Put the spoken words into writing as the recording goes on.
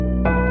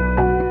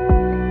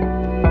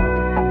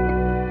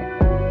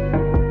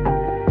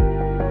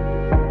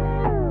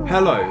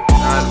Hello,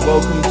 and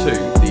welcome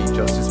to the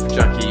Justice for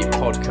Jackie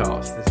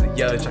podcast. This is a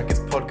Yellow Jackets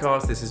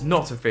podcast. This is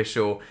not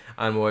official,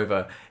 and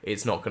moreover,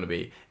 it's not going to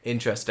be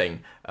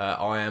interesting.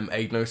 I am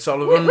Aidan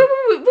O'Sullivan.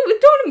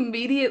 Wait, don't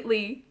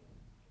immediately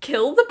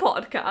kill the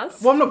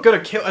podcast. Well, I'm not going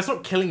to kill... It's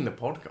not killing the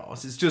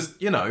podcast. It's just,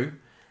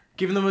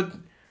 giving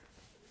them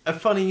a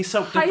funny,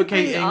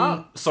 self-deprecating... Hyping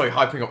up. Sorry,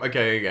 hyping up.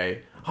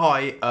 Okay.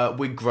 Hi,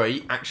 we're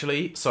great,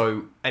 actually.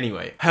 So,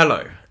 anyway.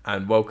 Hello,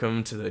 and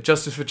welcome to the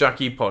Justice for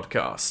Jackie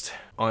podcast.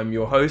 I'm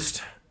your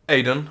host,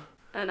 Aidan.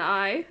 And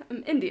I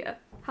am India.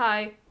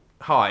 Hi.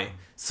 Hi.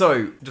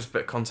 So, just a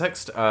bit of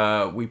context.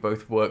 We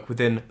both work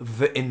within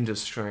the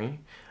industry.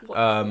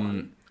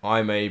 I'm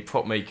a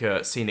prop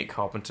maker, scenic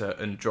carpenter,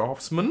 and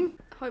draftsman.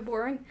 How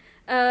boring.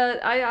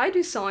 I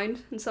do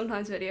sound and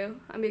sometimes video.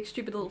 I make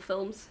stupid little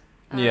films.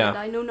 And Yeah.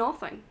 I know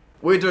nothing.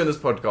 We're doing this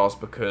podcast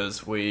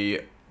because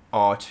we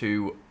are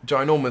two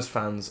ginormous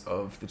fans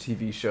of the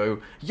TV show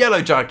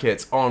Yellow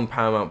Jackets on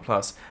Paramount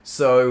Plus.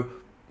 So,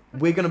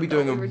 we're going to be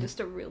doing We were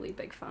just a really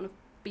big fan of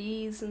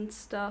bees and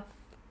stuff.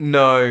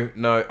 No.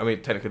 I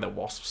mean, technically they're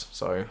wasps,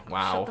 so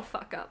wow. Shut the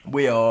fuck up.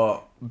 We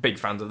are big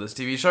fans of this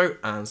TV show,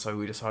 and so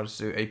we decided to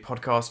do a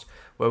podcast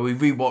where we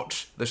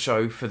rewatch the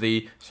show for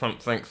the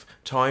somethingth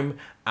time,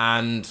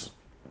 and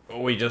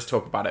we just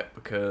talk about it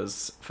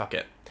because fuck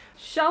it.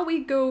 Shall we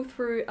go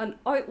through and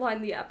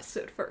outline the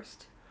episode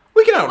first?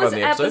 We can What outline was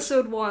the episode.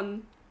 episode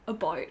 1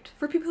 about?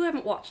 For people who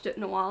haven't watched it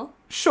in a while.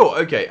 Sure,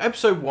 okay.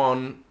 Episode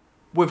 1,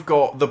 we've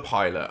got the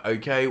pilot,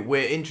 okay?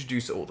 We're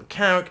introduced to all the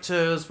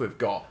characters, we've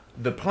got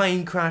the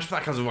plane crash,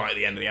 that comes right at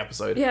the end of the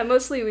episode. Yeah,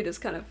 mostly we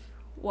just kind of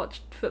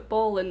watched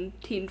football and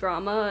teen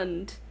drama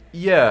and...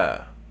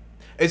 Yeah.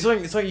 It's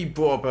like you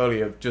brought up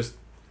earlier, just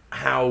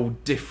how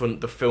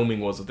different the filming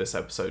was of this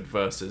episode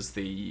versus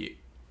the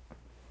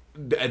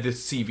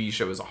TV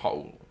show as a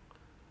whole.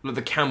 Like,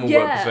 the camera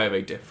work was very,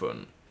 very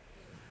different.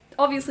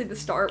 Obviously the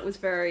start was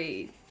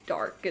very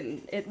dark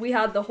and we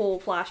had the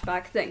whole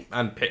flashback thing.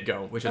 And Pit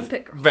Girl, which is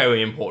Pit Girl.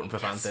 very important for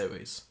fan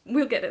theories.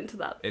 We'll get into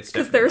that. It's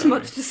because definitely there's Mary.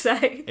 much to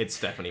say. It's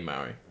definitely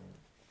Mary.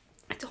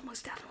 It's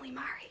almost definitely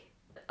Mary.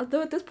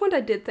 Although at this point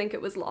I did think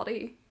it was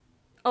Lottie.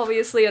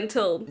 Obviously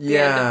until the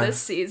end of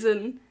this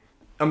season.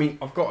 I mean,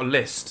 I've got a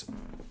list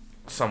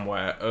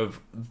somewhere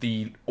of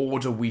the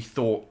order we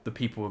thought the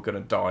people were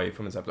going to die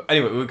from this episode.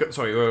 Anyway,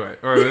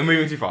 we're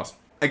moving too fast.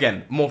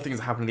 Again, more things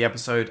that happen in the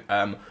episode.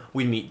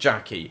 We meet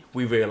Jackie.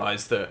 We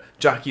realise that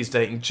Jackie's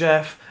dating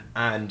Jeff,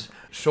 and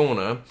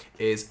Shauna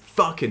is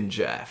fucking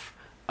Jeff.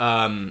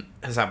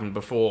 Has happened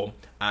before,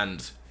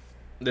 and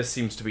this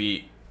seems to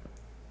be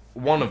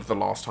one of the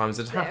last times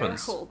it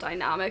happens. Their whole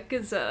dynamic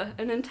is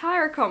an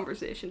entire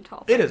conversation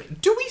topic. It is.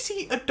 Do we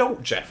see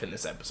adult Jeff in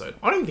this episode?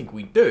 I don't think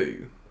we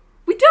do.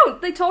 We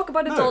don't! They talk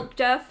about No. adult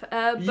Jeff,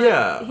 but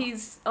Yeah.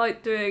 he's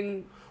out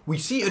doing... We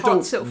see Hot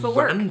adult sofa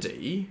work.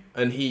 Randy,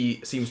 and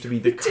he seems to be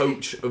the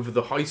coach of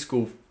the high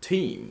school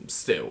team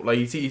still. Like,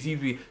 he seems to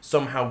be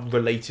somehow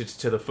related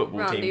to the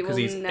football Randy team because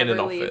will he's in never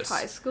an leave office.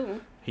 high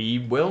school. He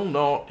will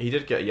not. He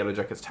did get a Yellow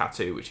Jackets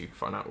tattoo, which you can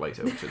find out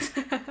later, which is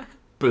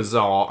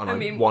bizarre, and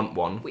I want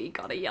one. We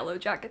got a Yellow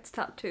Jackets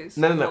tattoo.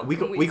 So No. what We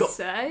can got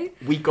say?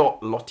 we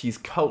got Lottie's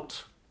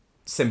cult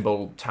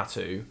symbol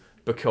tattoo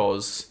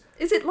because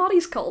Is it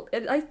Lottie's cult?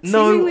 I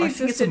No, seemingly I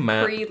think it's a existed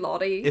map.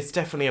 pre-Lottie. it's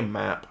definitely a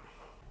map.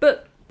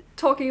 But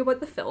talking about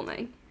the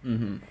filming,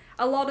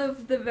 a lot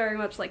of the very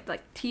much like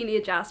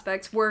teenage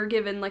aspects were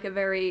given like a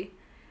very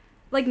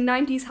like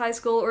 90s high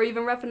school, or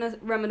even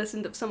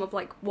reminiscent of some of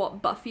like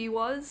what Buffy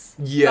was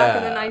back in Yeah.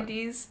 the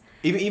 90s.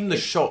 Even the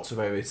shots are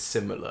very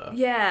similar.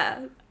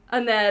 Yeah,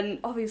 and then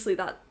obviously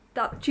that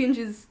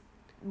changes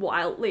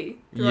wildly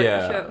throughout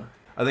the show.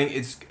 I think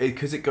it's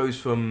because it goes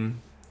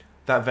from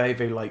that very,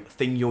 very like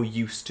thing you're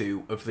used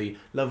to of the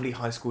lovely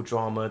high school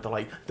drama,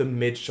 the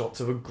mid shots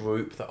of a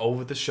group, the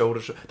over the shoulder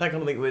that kind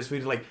of thing, where it's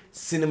really like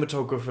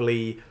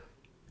cinematographically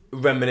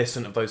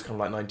reminiscent of those kind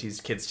of like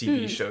 90s kids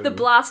TV shows. The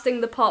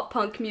blasting the pop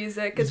punk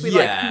music as we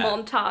Yeah.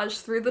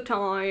 montage through the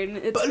town.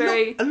 It's But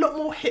very a lot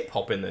more hip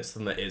hop in this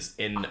than there is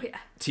in yeah.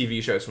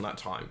 TV shows from that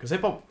time. Because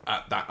hip hop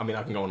at that, I mean,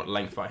 I can go on at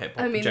length about hip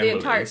hop. I mean, generally. the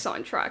entire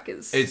soundtrack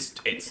is... It's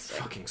amazing.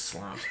 fucking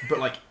slapped. But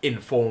like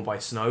Informed by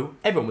Snow,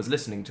 everyone was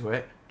listening to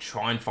it.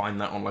 Try and find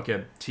that on like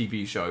a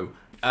TV show.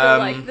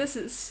 like, this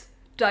is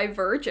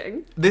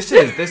diverging. This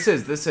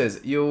is.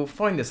 You'll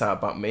find this out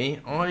about me.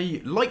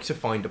 I like to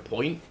find a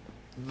point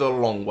the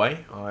long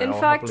way. In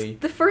fact,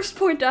 the first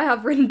point I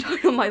have written down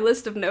on my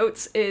list of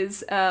notes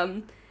is,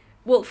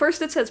 well, first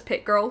it says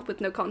Pit Girl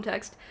with no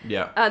context.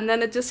 Yeah. And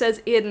then it just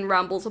says Aidan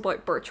rambles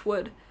about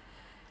Birchwood.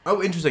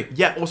 Oh, interesting.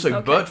 Yeah, also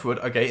Okay. Birchwood.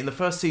 Okay, in the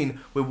first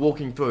scene, we're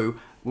walking through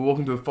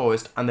a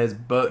forest and there's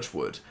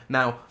birchwood.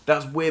 Now,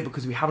 that's weird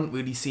because we haven't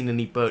really seen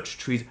any birch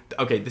trees.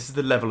 Okay, this is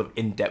the level of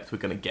in-depth we're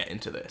going to get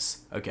into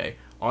this. Okay,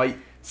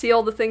 See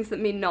all the things that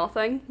mean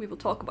nothing? We will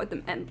talk about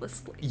them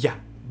endlessly. Yeah,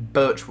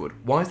 birchwood.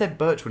 Why is there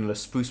birchwood in a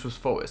spruce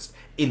forest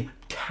in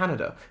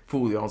Canada?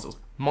 For all the answers.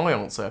 My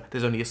answer,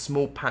 there's only a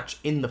small patch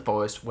in the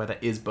forest where there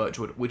is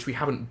birchwood, which we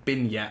haven't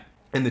been yet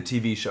in the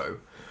TV show.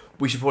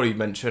 We should probably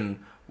mention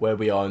where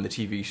we are in the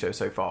TV show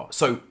so far.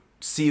 So,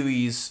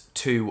 Series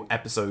 2,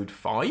 Episode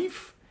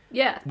 5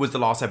 Yeah. was the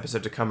last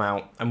episode to come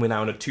out, and we're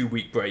now in a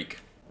 2-week break.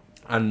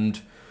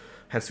 And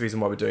hence the reason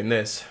why we're doing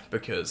this,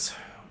 because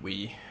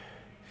we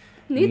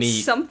Need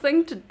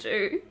something to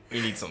do.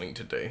 We need something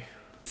to do.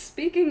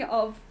 Speaking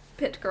of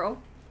Pit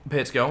Girl.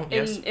 Pit Girl,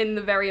 yes. In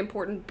the very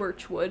important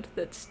Birchwood,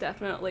 that's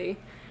definitely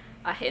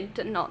a hint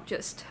and not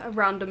just a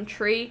random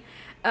tree.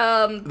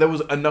 There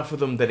was enough of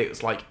them that it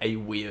was like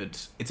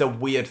it's a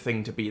weird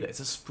thing to be there. It's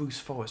a spruce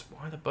forest.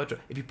 Why the birch?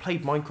 If you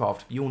played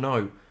Minecraft, you'll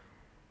know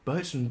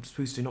birch and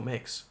spruce do not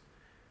mix.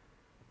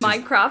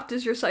 Minecraft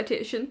is your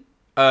citation?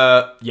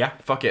 Yeah,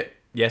 fuck it.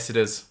 Yes, it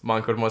is.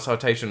 Minecraft, my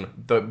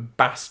citation. The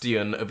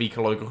bastion of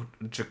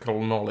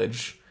ecological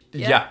knowledge.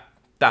 Yeah,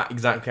 that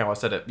exactly how I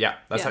said it. Yeah,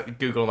 that's how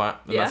Google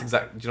that. And that's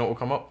exactly, do you know what will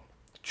come up?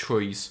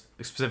 Trees.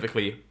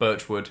 Specifically,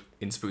 birchwood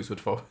in sprucewood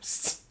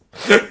forests.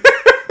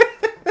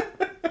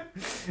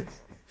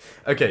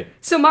 Okay.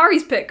 So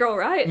Mari's Pit Girl,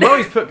 right?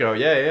 Mari's Pit Girl,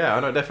 yeah, I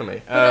know,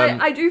 definitely.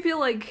 But I do feel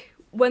like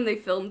when they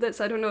filmed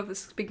this, I don't know if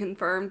this has been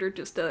confirmed or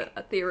just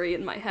a theory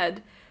in my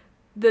head,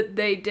 that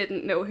they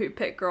didn't know who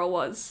Pit Girl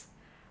was.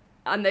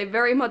 And they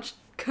very much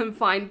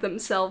confined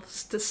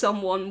themselves to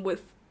someone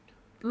with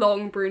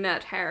long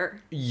brunette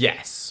hair.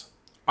 Yes,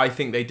 I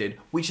think they did.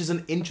 Which is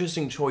an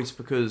interesting choice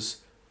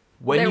because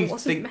when there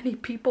wasn't many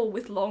people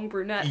with long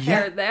brunette Yeah.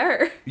 hair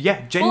there.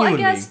 Yeah,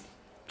 genuinely. Well, I guess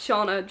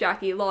Shauna,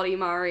 Jackie, Lottie,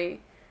 Mari.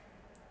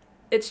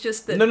 It's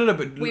just that No,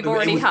 but we've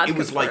already had it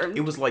was confirmed.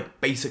 it was like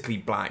basically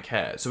black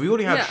hair. So we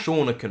already had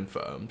Shauna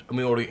confirmed, and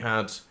we already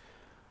had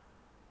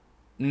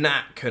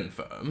Nat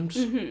confirmed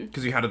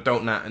because we had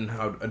adult Nat and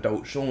had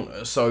adult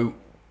Shauna. So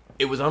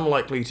it was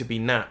unlikely to be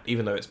Nat,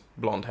 even though it's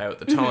blonde hair at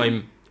the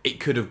time. It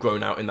could have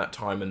grown out in that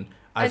time, and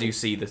as you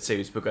see the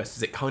series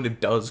progresses, it kind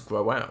of does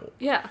grow out.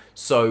 Yeah.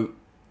 So.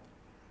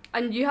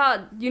 And you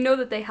know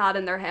that they had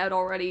in their head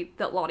already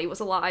that Lottie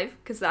was alive,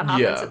 because that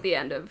happens at the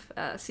end of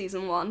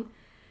season 1.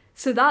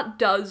 So that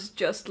does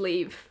just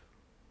leave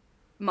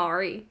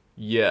Mari.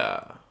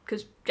 Yeah.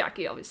 Because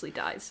Jackie obviously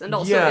dies, and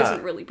also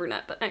isn't really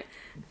brunette, but anyway.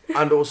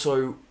 And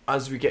also,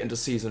 as we get into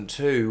season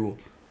 2,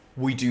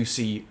 we do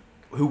see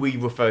who we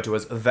refer to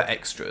as the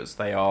extras.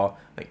 They are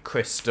like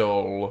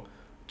Crystal,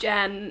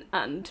 Jen,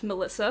 and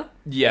Melissa.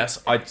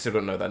 Yes, I still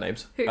don't know their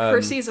names. Who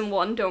for season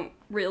 1 don't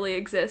really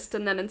exist,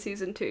 and then in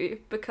season 2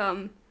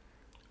 become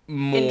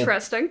more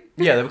interesting.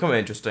 Yeah, they become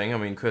interesting. I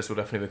mean, Crystal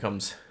definitely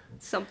becomes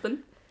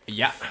something.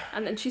 Yeah.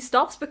 And then she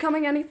stops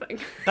becoming anything.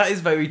 That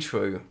is very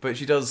true, but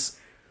she does.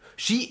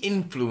 She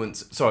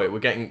influences. Sorry, we're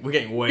getting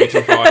way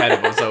too far ahead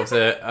of ourselves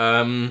here.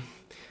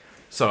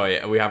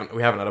 Sorry, we haven't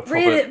had a proper.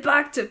 Read it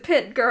back to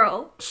Pit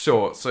Girl.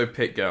 Sure. So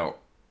Pit Girl.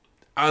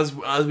 As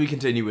we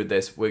continue with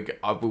this, we'll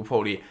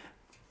probably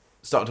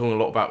start talking a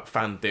lot about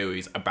fan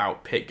theories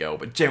about Pit Girl.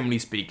 But generally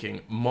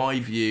speaking, my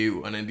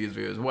view and India's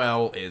view as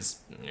well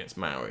is it's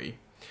Mari.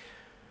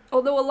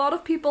 Although a lot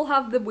of people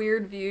have the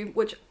weird view,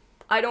 which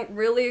I don't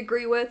really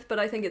agree with, but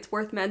I think it's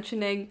worth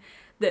mentioning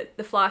that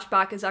the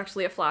flashback is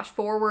actually a flash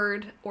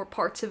forward, or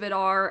parts of it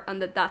are,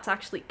 and that's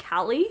actually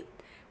Callie,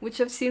 which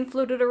I've seen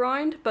floated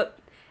around. But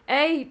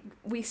A,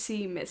 we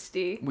see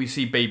Misty. We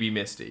see baby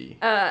Misty.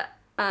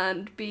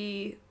 And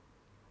B,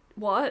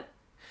 what?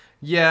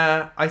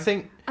 Yeah, I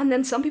think... And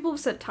then some people have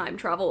said time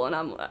travel, and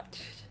I'm like...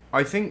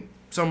 I think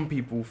some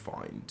people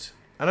find...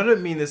 And I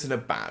don't mean this in a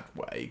bad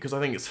way, because I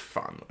think it's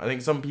fun. I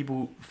think some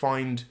people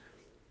find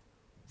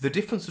the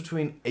difference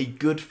between a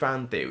good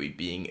fan theory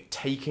being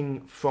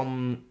taking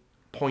from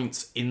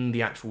points in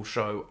the actual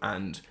show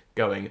and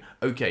going,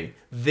 okay,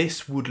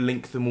 this would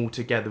link them all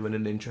together in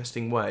an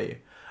interesting way,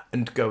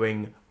 and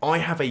going, I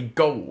have a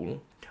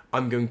goal,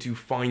 I'm going to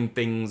find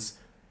things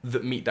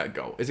that meet that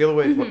goal. It's the other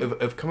way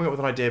of coming up with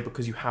an idea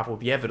because you have all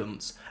the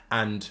evidence,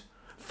 and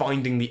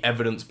finding the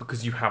evidence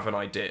because you have an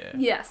idea.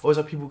 Yes. Or is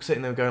there people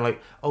sitting there going like,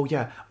 oh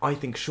yeah, I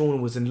think Shauna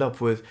was in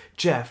love with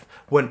Jeff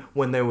when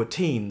they were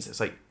teens.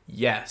 It's like,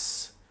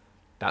 yes,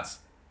 that's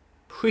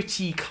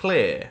pretty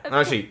clear. And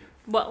actually...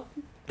 Well,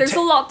 there's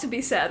a lot to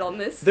be said on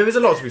this. There is a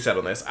lot to be said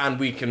on this, and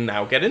we can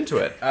now get into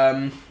it.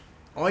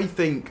 I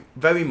think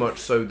very much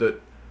so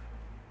that...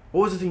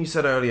 What was the thing you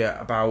said earlier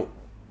about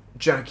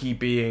Jackie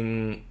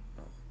being...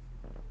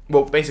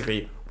 Well,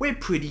 basically, we're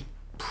pretty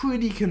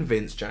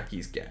convinced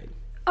Jackie's gay.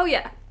 Oh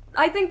yeah,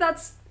 I think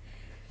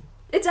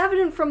it's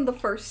evident from the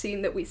first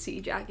scene that we see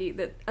Jackie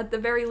that at the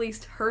very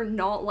least her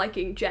not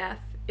liking Jeff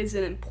is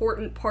an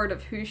important part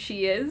of who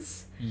she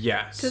is.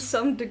 Yes. To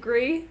some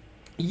degree.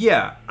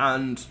 Yeah,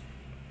 and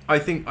I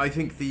think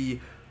the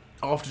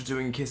after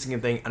doing kissing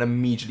and thing and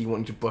immediately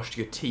wanting to brush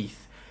your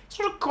teeth, it's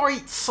not a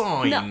great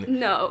sign.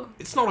 No.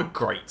 It's not a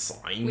great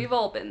sign. We've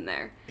all been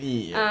there.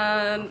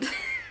 Yeah. And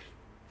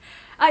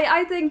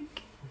I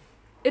think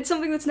it's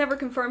something that's never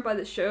confirmed by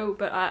the show,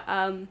 but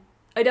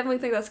I definitely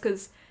think that's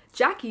because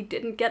Jackie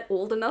didn't get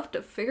old enough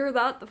to figure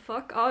that the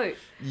fuck out.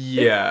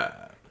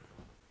 Yeah,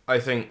 I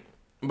think,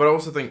 but I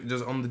also think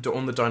just on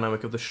the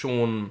dynamic of the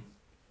Shauna,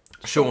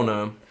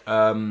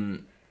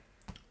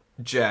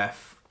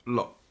 Jeff,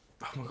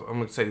 oh my God, I'm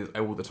going to say this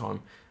all the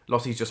time.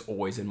 Lottie's just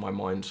always in my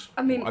mind.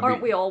 I mean,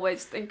 aren't we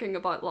always thinking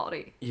about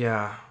Lottie?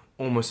 Yeah,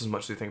 almost as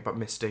much as we think about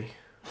Misty.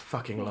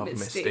 Fucking love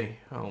Misty.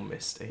 Oh,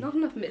 Misty. Not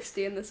enough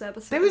Misty in this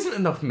episode. There isn't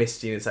enough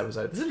Misty in this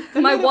episode.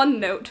 My one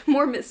note,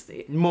 more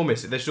Misty. More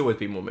Misty. There should always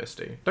be more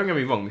Misty. Don't get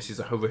me wrong, Misty's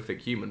a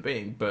horrific human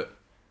being, but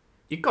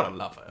you gotta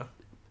love her.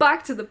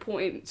 Back to the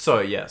point. So,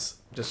 yes.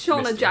 Just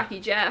Shauna, Misty. Jackie,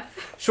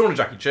 Jeff. Shauna,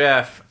 Jackie,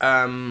 Jeff.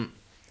 I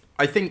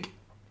think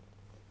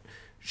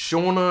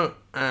Shauna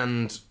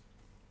and...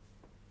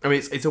 I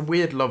mean, it's a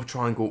weird love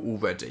triangle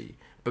already,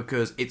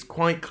 because it's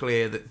quite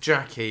clear that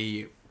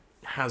Jackie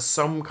has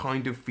some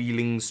kind of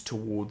feelings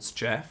towards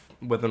Jeff,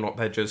 whether or not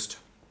they're just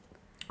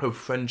of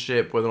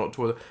friendship, whether or not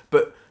towards...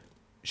 But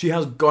she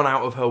has gone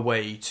out of her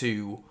way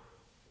to,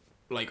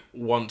 like,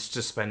 want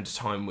to spend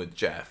time with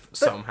Jeff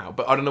somehow.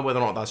 But I don't know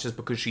whether or not that's just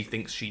because she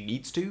thinks she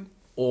needs to,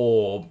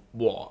 or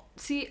what.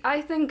 See,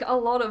 I think a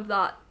lot of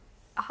that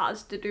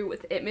has to do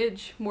with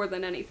image more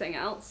than anything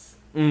else.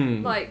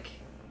 Like,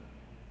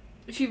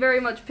 she very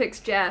much picks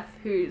Jeff,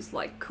 who's,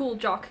 like, cool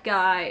jock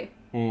guy,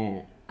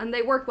 and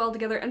they work well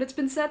together, and it's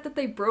been said that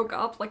they broke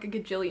up, like, a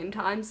gajillion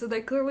times, so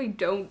they clearly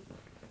don't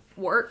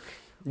work,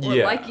 or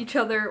like each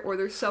other, or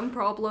there's some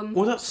problem.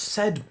 Well, that's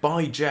said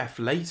by Jeff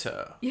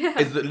later. Yeah.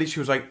 Is that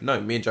literally was like,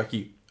 no, me and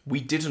Jackie, we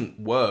didn't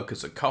work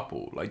as a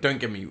couple. Like, don't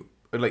get me...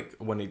 Like,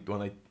 when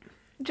I...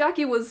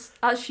 Jackie was,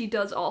 as she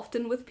does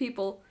often with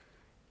people,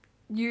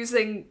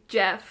 using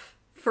Jeff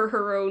for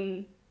her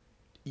own...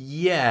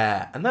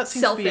 Yeah, and that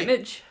seems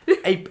self-image. to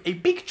be a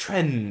big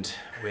trend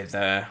with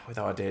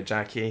our dear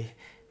Jackie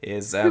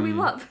is who we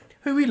love.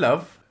 Who we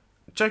love.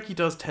 Jackie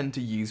does tend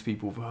to use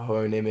people for her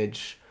own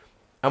image.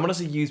 And when I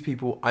say use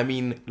people, I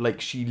mean like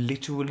she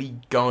literally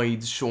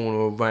guides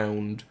Shauna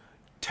around,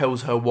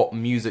 tells her what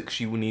music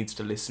she needs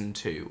to listen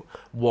to,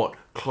 what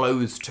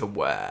clothes to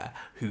wear,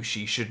 who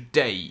she should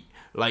date.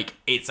 Like,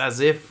 it's as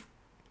if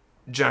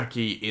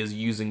Jackie is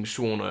using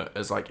Shauna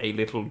as like a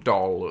little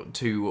doll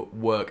to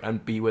work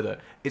and be with her.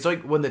 It's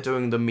like when they're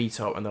doing the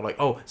meetup and they're like,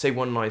 oh, say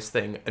one nice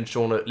thing, and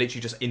Shauna literally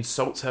just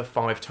insults her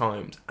 5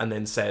 times and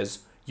then says,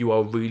 you are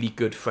a really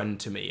good friend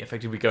to me.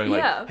 Effectively going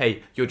like,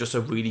 hey, you're just a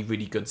really,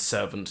 really good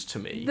servant to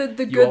me.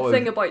 The good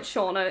thing about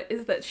Shauna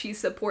is that she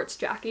supports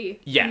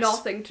Jackie. Yes.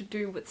 Nothing to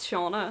do with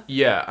Shauna.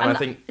 Yeah,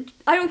 and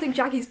I don't think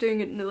Jackie's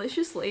doing it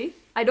maliciously.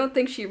 I don't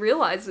think she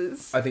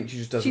realizes. I think she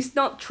just doesn't. She's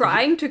not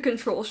trying to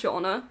control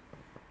Shauna,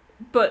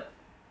 but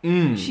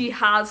she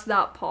has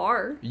that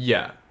power.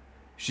 Yeah.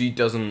 She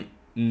doesn't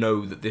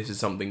know that this is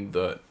something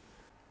that...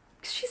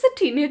 She's a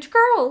teenage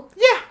girl.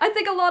 Yeah. I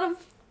think a lot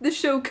of the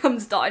show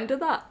comes down to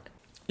that.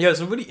 Yeah, it's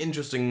a really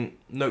interesting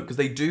note, because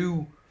they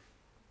do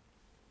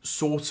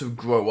sort of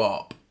grow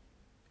up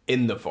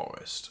in the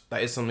forest.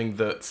 That is something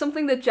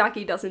that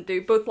Jackie doesn't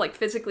do, both like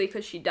physically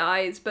because she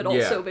dies, but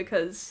also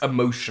because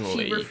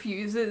emotionally she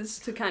refuses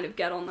to kind of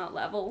get on that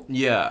level.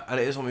 Yeah, and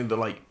it is something that,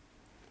 like,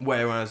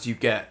 whereas you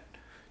get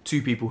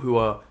 2 people who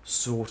are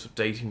sort of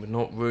dating but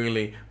not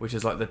really, which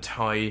is like the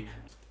Ty.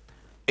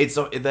 It's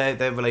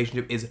their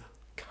relationship is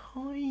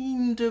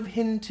kind of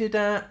hinted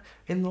at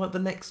in like the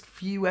next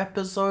few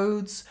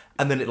episodes,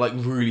 and then it like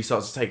really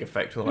starts to take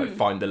effect when they like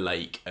find the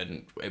lake,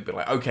 and it'd be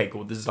like, okay,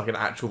 cool, this is like an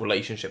actual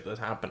relationship that's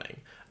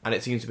happening. And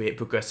it seems to be, it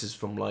progresses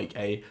from like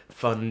a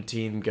fun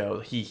teen girl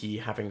hee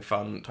having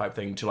fun type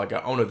thing to like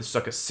oh no, this is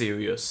like a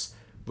serious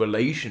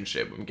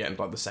relationship when we get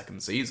into like the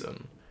 2nd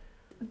season.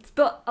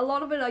 But a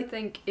lot of it, I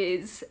think,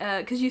 is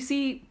because you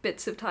see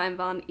bits of Ty and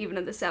Van even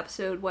in this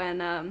episode when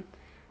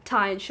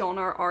Ty and Shauna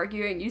are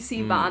arguing. You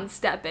see Van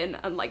step in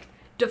and like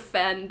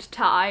defend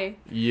Ty.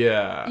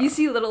 Yeah. You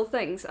see little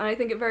things, and I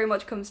think it very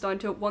much comes down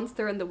to once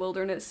they're in the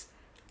wilderness,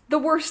 the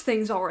worst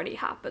things already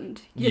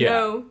happened. You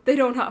know, they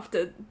don't have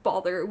to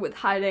bother with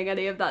hiding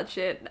any of that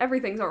shit.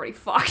 Everything's already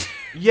fucked.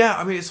 Yeah,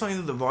 I mean, it's something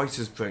that the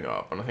writers bring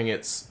up, and I think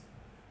it's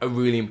a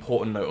really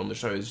important note on the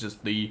show, is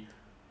just the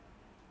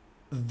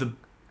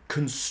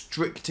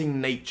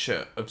constricting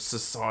nature of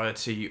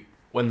society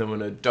when they're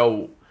an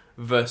adult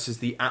versus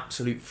the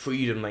absolute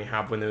freedom they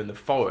have when they're in the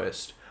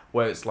forest,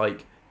 where it's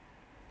like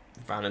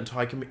Van and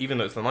Ty, even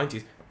though it's the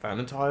 90s, Van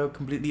and Ty are a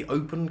completely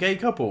open gay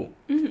couple,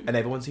 and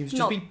everyone seems to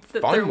just be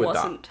fine with that. There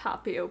wasn't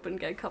happy open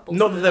gay couples.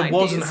 Not in that the there 90s.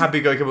 wasn't happy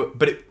gay couple,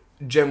 but it,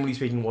 generally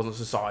speaking, wasn't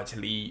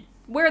societally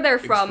where they're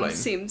from explained.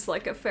 Seems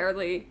like a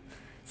fairly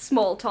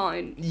small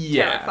town,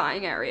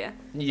 terrifying area.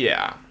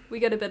 Yeah. We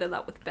get a bit of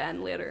that with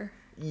Ben later.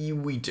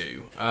 We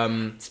do.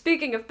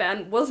 Speaking of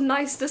Ben, was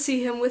nice to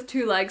see him with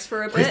 2 legs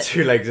for a bit. With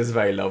 2 legs is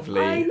very lovely.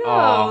 I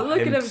know, look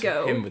at him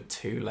go. Him with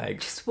 2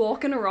 legs. Just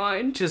walking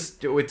around.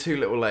 Just with 2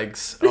 little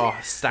legs.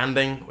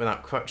 Standing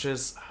without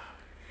crutches.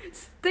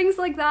 Things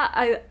like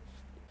that.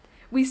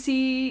 We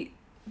see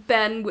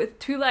Ben with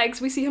 2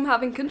 legs, we see him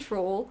having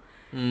control.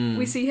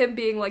 We see him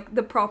being like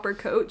the proper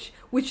coach,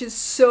 which is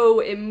so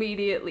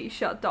immediately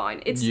shut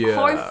down. It's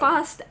how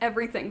fast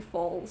everything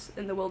falls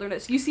in the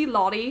wilderness. You see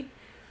Lottie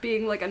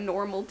being like a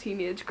normal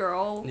teenage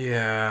girl.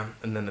 Yeah,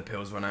 and then the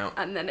pills run out.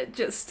 And then it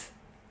just...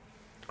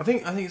 I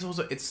think it's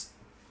also, it's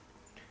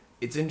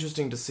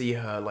interesting to see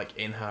her like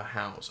in her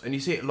house. And you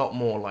see it a lot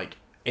more like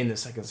in the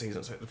second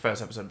season, so the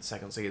first episode of the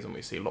second season,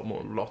 we see a lot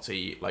more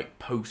Lottie, like,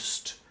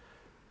 post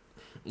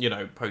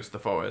the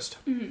forest.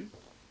 Mm-hmm.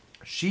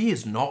 She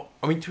is not...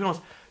 I mean, to be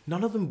honest,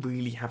 none of them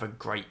really have a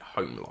great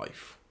home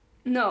life.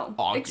 No.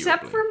 Arguably.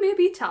 Except for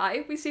maybe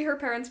Ty. We see her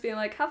parents being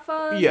like, have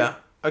fun. Yeah,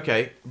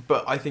 okay.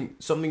 But I think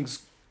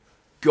something's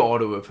got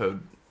to have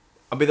heard...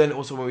 I mean, then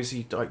also when we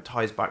see like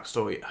Ty's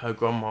backstory, her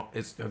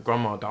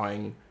grandma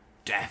dying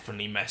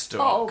definitely messed her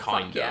up,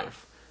 kind yeah.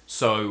 of.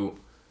 So...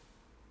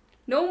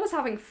 No one was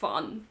having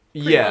fun.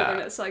 Yeah.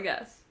 Pre-wilderness, I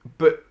guess.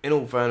 But in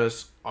all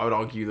fairness, I would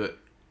argue that,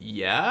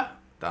 yeah,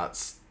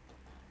 that's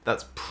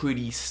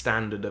pretty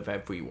standard of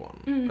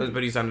everyone. That's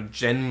pretty standard,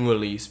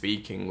 generally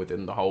speaking,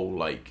 within the whole,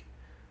 like,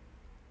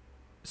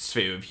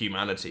 sphere of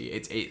humanity.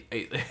 It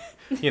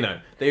you know,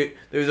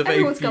 there's a very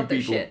Everyone's few got their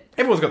people... shit.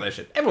 Everyone's got their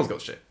shit. Everyone's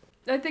got shit.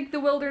 I think the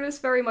wilderness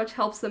very much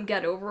helps them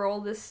get over all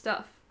this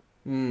stuff.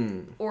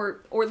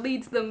 Or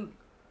leads them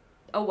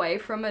away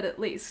from it, at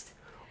least.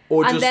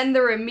 Or and then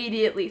they're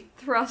immediately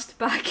thrust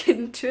back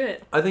into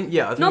it. I think,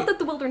 yeah... Not that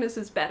the wilderness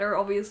is better,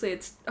 obviously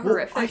it's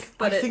horrific,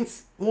 but I think,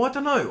 well, I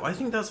don't know. I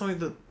think that's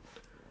something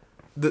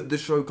that the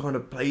show kind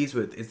of plays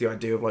with, is the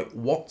idea of, like,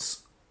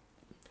 what's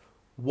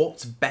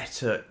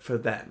better for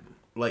them?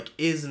 Like,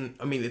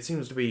 I mean, it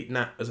seems to be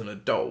Nat as an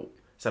adult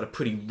has had a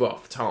pretty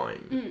rough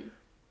time.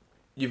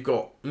 You've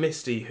got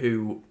Misty,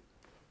 who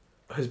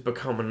has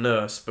become a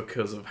nurse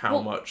because of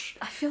how much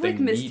I feel they like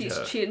need Misty's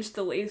her. changed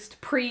the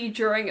least. Pre,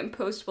 during, and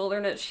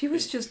post-wilderness, she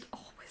was just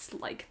always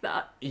like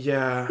that.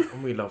 Yeah,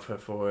 and we love her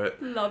for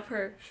it. Love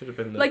her. Should have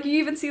been Like, you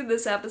even see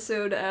this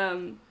episode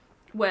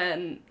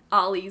when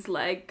Ollie's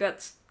leg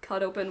gets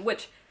cut open,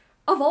 which,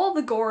 of all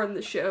the gore in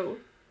the show,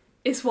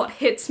 is what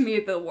hits me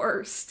the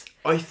worst.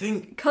 I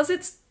think... Because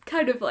it's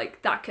kind of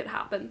like, that could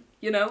happen,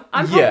 you know?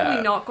 I'm Yeah.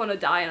 probably not going to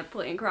die in a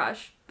plane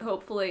crash,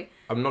 hopefully.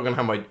 I'm not going to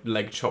have my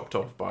leg chopped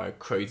off by a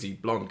crazy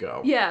blonde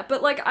girl. Yeah,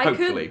 but, like, I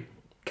Hopefully. could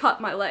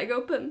cut my leg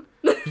open.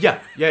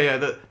 Yeah.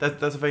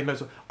 That's a very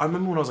noticeable... I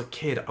remember when I was a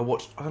kid, I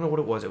watched... I don't know what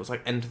it was. It was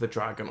like Enter the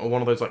Dragon or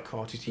one of those like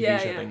karate TV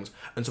show things.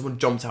 And someone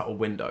jumps out a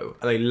window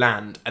and they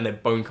land and their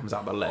bone comes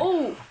out of their leg.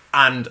 Oh.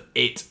 And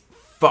it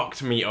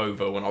fucked me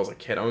over when I was a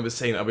kid. I remember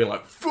seeing that and being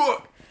like,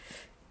 fuck!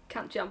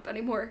 Can't jump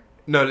anymore.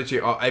 No,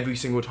 literally, every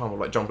single time I've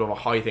like jumped off a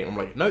high thing, I'm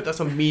like, no, that's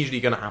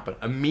immediately going to happen.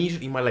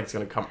 Immediately my leg's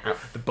going to come out.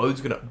 The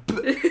bone's going to...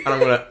 And I'm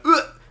going to...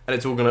 And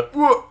it's all going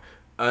to...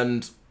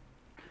 And...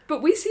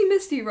 But we see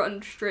Misty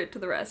run straight to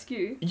the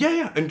rescue.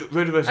 Yeah, and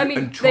I mean,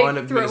 and trying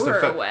to they throw her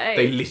away.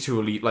 They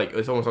literally, like,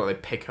 it's almost like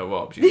they pick her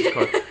up. Jesus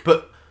Christ.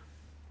 But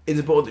it's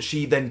important that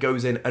she then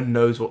goes in and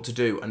knows what to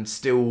do, and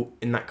still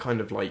in that kind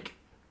of, like...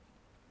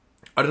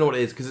 I don't know what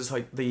it is, because it's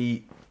like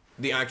the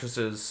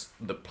actresses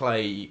that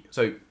play...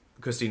 So,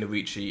 Christina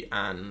Ricci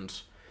and...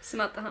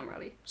 Samantha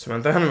Hamradi.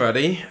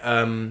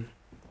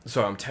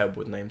 Sorry, I'm terrible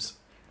with names.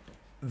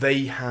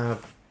 They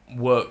have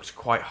worked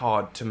quite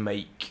hard to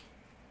make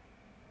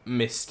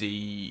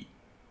Misty...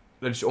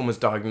 They just almost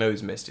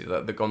diagnosed Misty.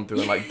 Like, they've gone through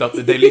and, like...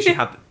 They literally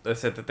had... They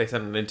said that they said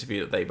in an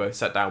interview that they both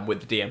sat down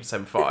with the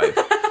DSM-5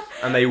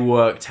 and they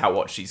worked out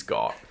what she's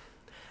got.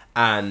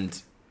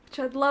 And... Which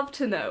I'd love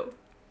to know.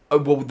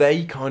 Well,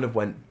 they kind of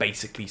went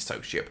basically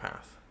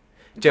sociopath.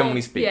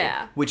 Generally speaking.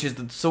 Yeah. Which is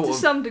the sort to of...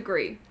 some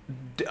degree.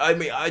 I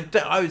mean,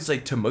 I would say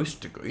to most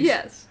degrees.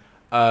 Yes.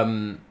 But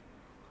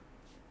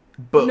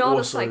Not also...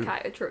 a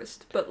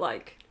psychiatrist, but,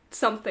 like,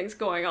 something's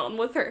going on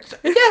with her.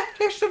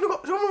 Yeah, she's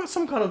got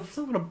some kind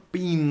of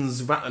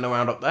beans rattling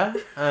around up there.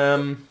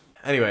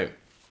 Anyway,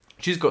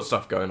 she's got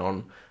stuff going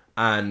on,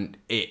 and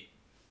it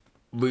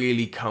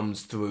really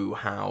comes through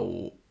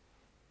how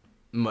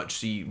much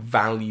she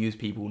values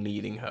people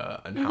needing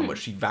her, and how much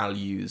she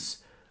values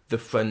the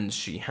friends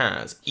she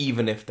has,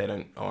 even if they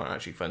aren't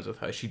actually friends with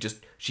her.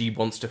 She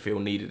wants to feel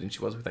needed, and she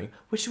wants everything,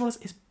 which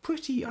is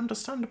pretty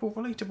understandable,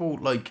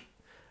 relatable. Like,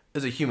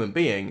 as a human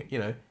being, you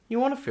know, you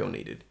want to feel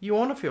needed. You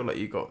want to feel like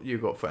you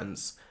got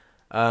friends.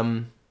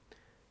 Maybe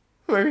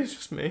it's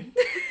just me.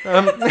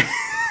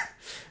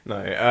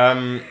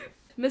 No.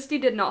 Misty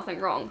did nothing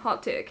wrong.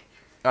 Hot take.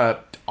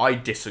 I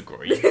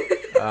disagree.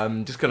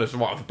 Just kind of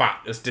right off the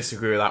bat, just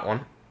disagree with that one.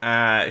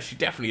 She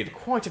definitely did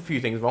quite a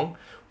few things wrong.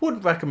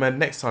 Wouldn't recommend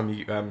next time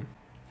you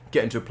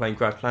get into a plane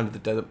crash, land in the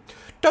desert.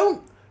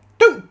 Don't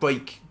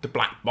break the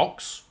black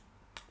box.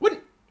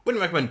 Wouldn't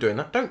recommend doing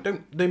that. Don't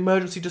the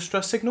emergency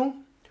distress signal.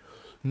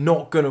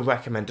 Not gonna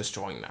recommend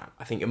destroying that.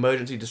 I think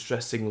emergency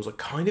distress signals are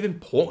kind of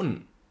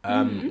important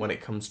when it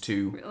comes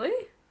to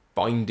Really?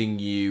 finding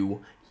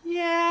you.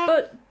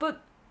 Yeah.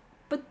 But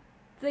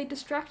they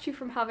distract you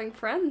from having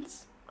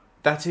friends.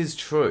 That is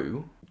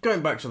true.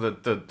 Going back to the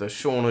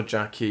Shauna,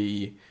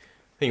 Jackie,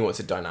 thinking what's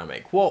a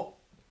dynamic. What?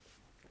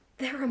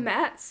 They're a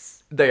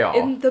mess. They are.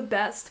 In the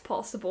best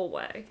possible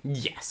way.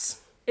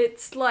 Yes.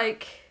 It's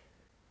like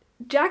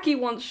Jackie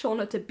wants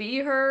Shauna to be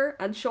her,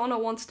 and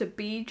Shauna wants to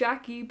be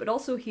Jackie, but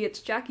also hates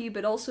Jackie,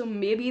 but also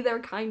maybe they're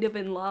kind of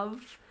in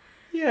love.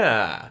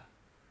 Yeah.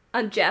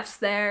 And Jeff's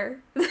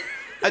there.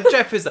 And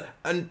Jeff is there.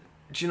 And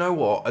do you know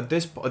what? At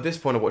this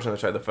point of watching the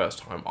show the first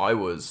time, I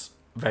was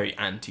very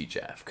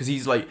anti-Jeff. Because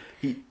he's like,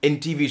 in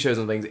TV shows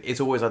and things, it's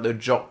always like the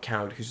jock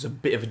character who's just a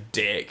bit of a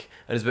dick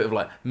and is a bit of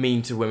like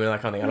mean to women and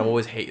that kind of thing. And I've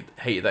always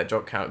hated that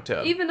jock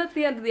character. Even at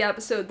the end of the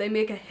episode, they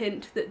make a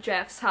hint that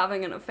Jeff's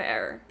having an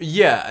affair.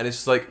 Yeah, and it's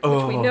just like,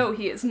 oh. Which we know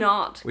he is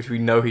not. Which we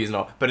know he's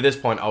not. But at this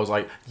point, I was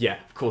like, yeah,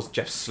 of course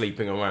Jeff's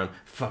sleeping around.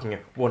 Fucking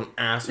what an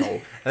asshole.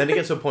 And then it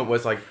gets to a point where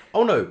it's like,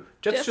 oh no,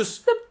 Jeff's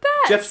just the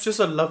best. Jeff's just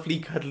a lovely,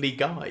 cuddly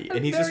guy.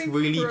 And he's just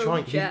really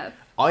trying. Jeff.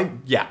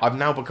 I've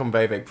now become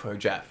very, very pro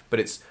Jeff. But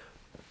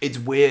it's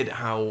weird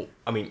how,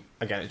 I mean,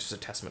 again, it's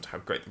just a testament to how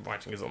great the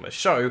writing is on this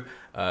show.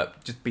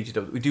 Just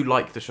BTW, we do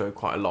like the show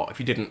quite a lot, if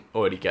you didn't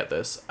already get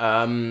this.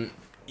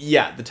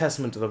 Yeah, the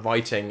testament to the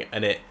writing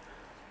and it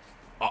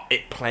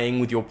playing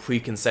with your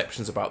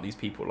preconceptions about these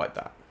people like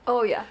that.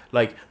 Oh, yeah.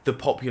 Like, the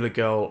popular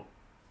girl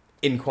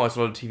in quite a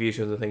lot of TV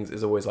shows and things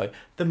is always like,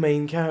 the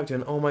main character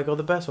and, oh my god,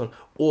 the best one.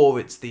 Or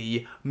it's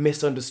the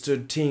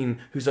misunderstood teen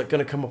who's like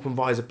going to come up and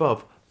rise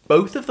above.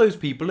 Both of those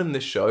people in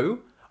this show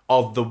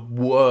are the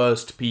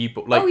worst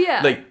people. Like, oh,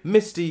 yeah. Like,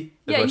 Misty,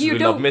 as much as we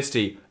love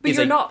Misty, but is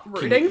you're not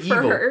rooting for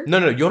evil. her.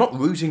 No, you're not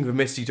rooting for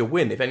Misty to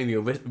win. If anything,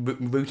 you're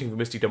rooting for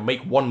Misty to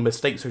make one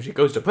mistake so she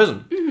goes to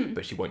prison. Mm-hmm.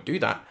 But she won't do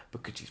that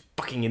because she's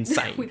fucking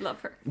insane. We love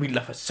her. We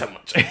love her so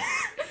much.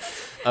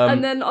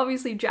 And then,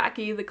 obviously,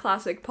 Jackie, the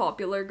classic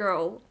popular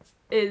girl,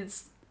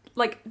 is,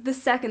 like, the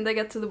second they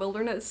get to the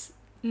wilderness,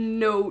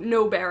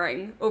 no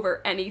bearing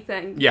over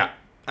anything. Yeah,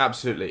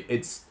 absolutely.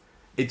 It's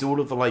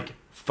all of the, like,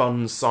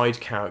 fun side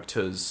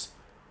characters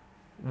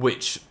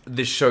which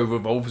this show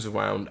revolves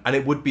around, and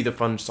it would be the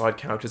fun side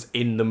characters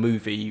in the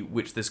movie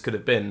which this could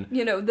have been.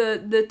 You know,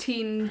 the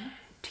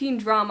teen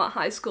drama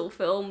high school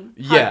film,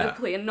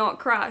 technically, and not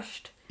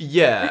Crashed.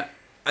 Yeah,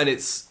 and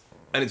it's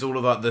all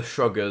about the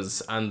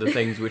shruggers and the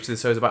things which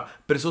this show is about,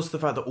 but it's also the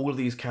fact that all of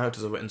these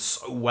characters are written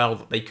so well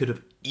that they could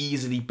have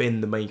easily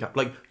been the main character.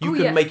 Like, you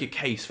can make a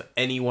case for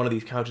any one of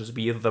these characters to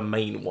be the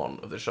main one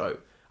of the show.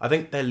 I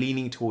think they're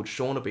leaning towards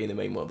Shauna being the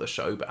main one of the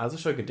show, but as the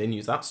show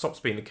continues, that stops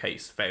being the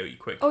case very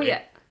quickly. Oh,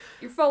 yeah.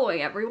 You're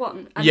following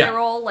everyone, and they're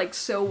all, like,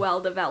 so well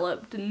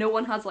developed, and no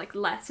one has, like,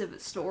 less of a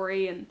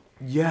story, and...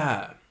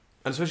 Yeah.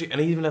 And especially,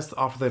 and even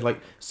after they, like,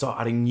 start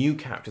adding new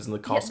characters and the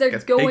cast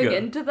gets they're going bigger.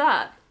 into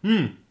that.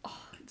 Oh,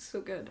 it's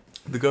so good.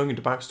 They're going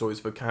into backstories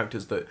for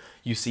characters that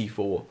you see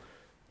for...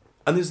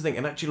 And this is the thing,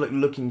 and actually,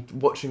 like,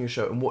 watching a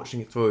show and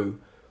watching it through,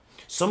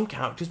 some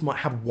characters might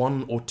have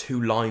 1 or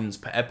 2 lines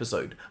per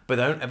episode, but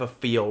they don't ever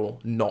feel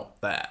not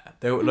there.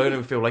 They don't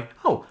ever feel like,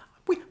 oh,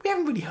 we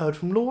haven't really heard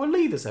from Laura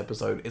Lee this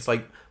episode. It's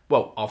like,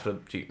 well, after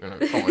she,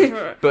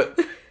 fine. But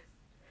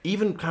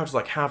even characters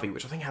like Javi,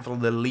 which I think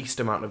have the least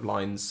amount of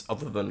lines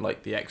other than,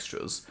 like, the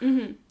extras,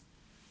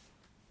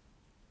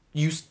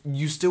 you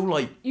still,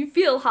 like... You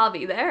feel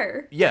Javi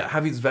there. Yeah,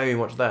 Javi's very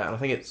much there, and I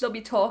think it's... They'll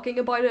be talking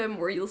about him,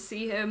 or you'll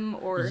see him,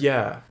 or...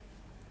 Yeah.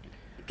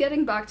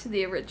 Getting back to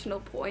the original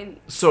point.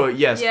 So,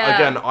 yes,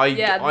 again,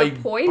 the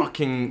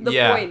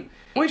point.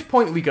 Which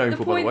point are we going for,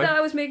 by the way? The point that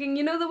I was making,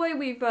 you know the way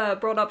we've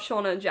brought up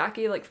Shauna and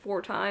Jackie, like,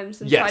 4 times,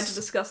 and tried to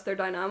discuss their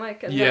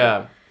dynamic, and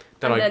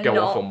then I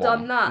go off on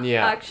one. Done that,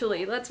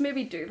 actually. Let's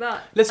maybe do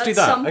that. Let's do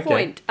that, at some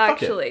point,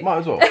 actually. Might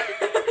as well.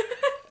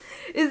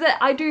 Is that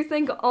I do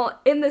think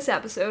in this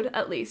episode,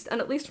 at least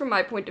from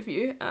my point of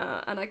view,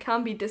 and I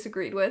can be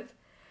disagreed with,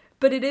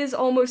 but it is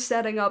almost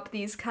setting up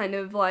these kind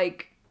of,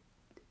 like,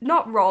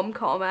 not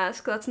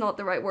rom-com-esque, that's not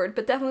the right word,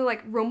 but definitely,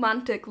 like,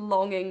 romantic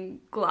longing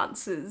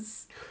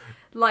glances.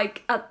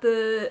 Like, at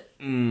the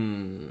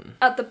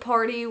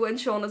party when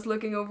Shauna's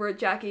looking over at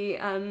Jackie,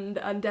 and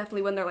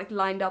definitely when they're, like,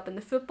 lined up in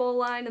the football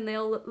line and they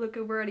all look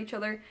over at each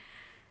other.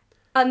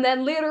 And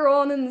then later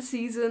on in the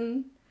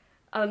season...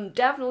 And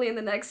definitely in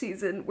the next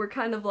season, we're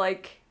kind of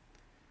like,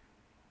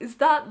 is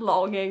that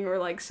longing or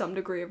like some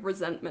degree of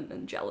resentment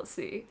and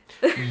jealousy?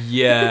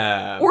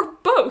 Yeah. Or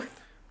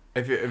both.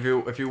 If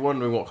you're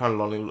wondering what kind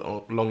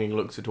of longing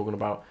looks we're talking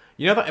about,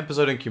 you know that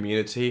episode in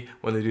Community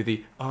when they do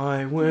the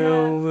 "I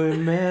will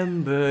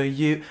remember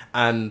you"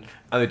 and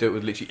they do it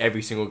with literally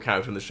every single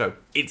character in the show.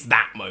 It's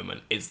that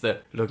moment. It's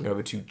the looking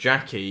over to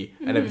Jackie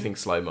and everything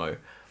slow-mo.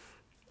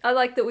 I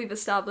like that we've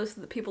established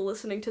that the people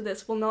listening to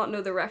this will not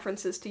know the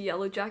references to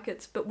Yellow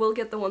Jackets, but will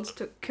get the ones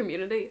to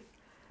Community.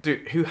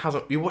 Dude, who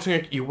hasn't?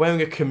 You're wearing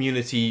a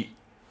Community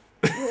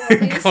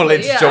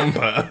college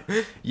jumper.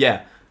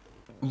 Yeah.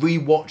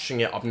 Rewatching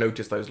it, I've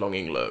noticed those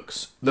longing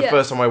looks. The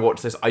first time I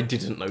watched this, I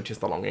didn't notice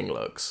the longing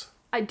looks.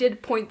 I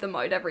did point them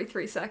out every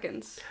 3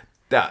 seconds.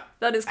 That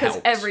is because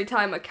every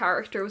time a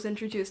character was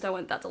introduced, I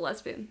went, that's a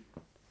lesbian.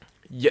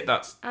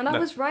 Yeah, I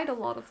was right a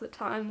lot of the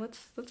time.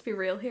 Let's be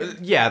real here.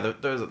 Yeah,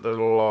 there's a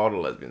lot of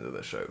lesbians in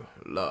the show.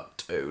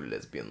 Lot of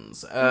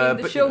lesbians. I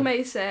mean, the show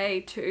may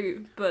say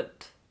 2,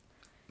 but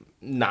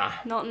nah,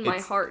 not in my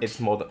heart. It's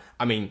more than.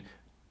 I mean,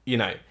 you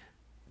know,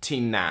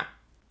 Teen Nat.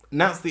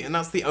 That's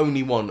the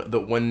only one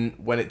that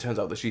when it turns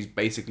out that she's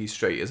basically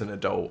straight as an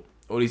adult,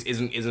 or at least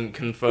isn't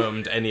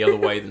confirmed any other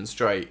way than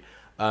straight.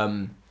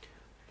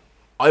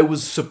 I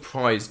was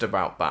surprised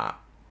about that.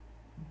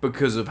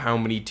 Because of how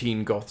many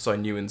teen goths I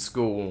knew in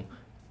school,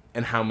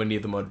 and how many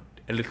of them are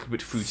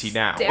bit fruity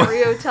now.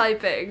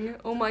 Stereotyping.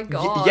 Oh my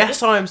god.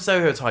 Yes, I am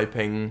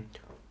stereotyping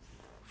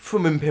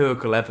from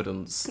empirical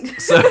evidence.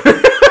 So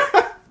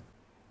I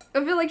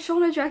feel like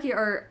Shauna and Jackie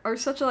are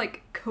such a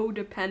like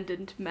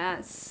codependent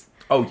mess.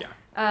 oh yeah.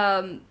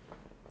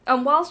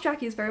 And whilst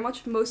Jackie is very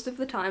much most of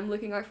the time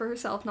looking out for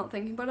herself, not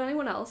thinking about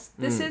anyone else,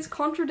 this is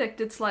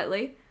contradicted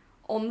slightly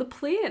on the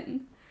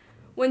plane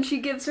when she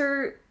gives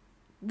her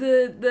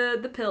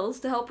the pills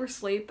to help her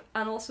sleep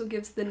and also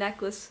gives the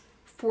necklace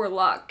for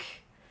luck.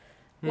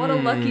 What a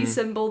lucky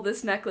symbol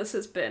this necklace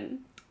has been.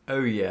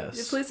 Oh yes.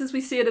 The places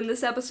we see it in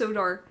this episode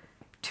are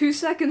 2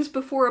 seconds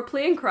before a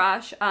plane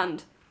crash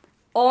and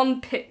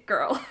on Pit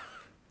Girl.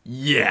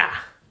 Yeah.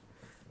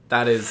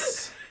 That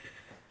is...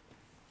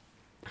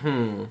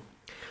 Well,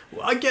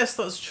 I guess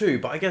that's true,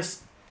 but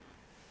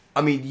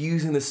I mean,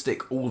 using the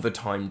stick all the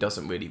time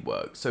doesn't really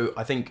work. So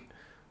I think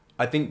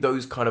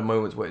those kind of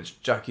moments where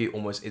Jackie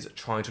almost is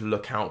trying to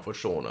look out for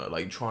Shauna,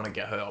 like trying to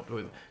get her up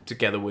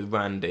together with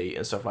Randy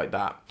and stuff like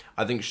that.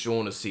 I think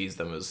Shauna sees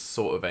them as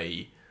sort of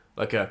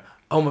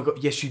oh my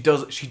god, yes, she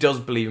does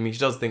believe in me. She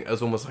does think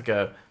as almost like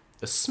a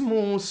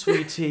small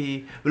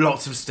sweetie with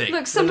lots of sticks.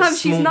 Look,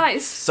 sometimes she's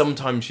nice.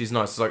 Sometimes she's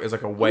nice. It's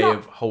like a way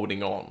of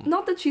holding on.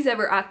 Not that she's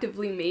ever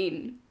actively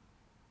mean,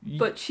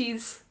 but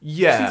she's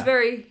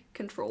very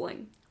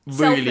controlling.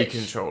 Really selfish.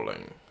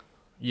 Controlling.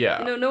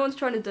 Yeah. No one's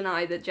trying to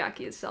deny that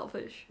Jackie is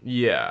selfish.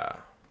 Yeah.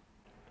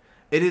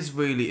 It is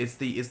really, it's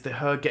the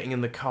her getting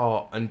in the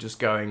car and just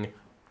going,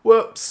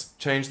 whoops,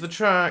 change the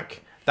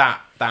track.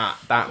 That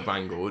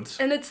wrangled.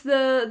 And it's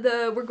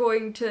the we're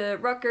going to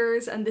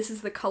Rutgers and this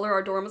is the colour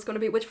our dorm is going to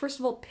be, which first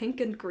of all,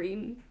 pink and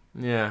green.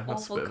 Yeah,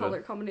 that's awful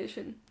colour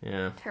combination.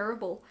 Yeah.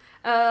 Terrible.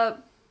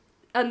 And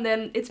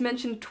then it's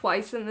mentioned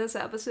twice in this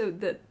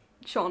episode that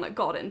Shauna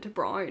got into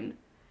brown.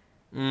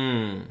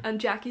 And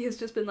Jackie has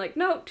just been like,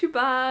 no, too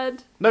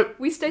bad. No.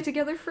 We stay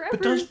together forever.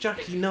 But does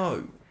Jackie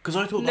know? Because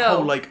I thought the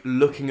whole, like,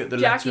 looking at the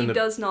letter... Jackie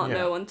does not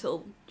know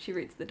until she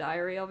reads the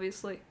diary,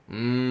 obviously.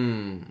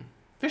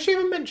 Does she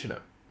even mention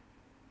it?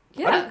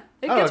 Yeah.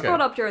 It gets brought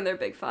up during their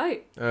big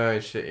fight. Oh,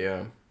 shit,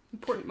 yeah.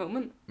 Important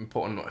moment.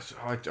 Important.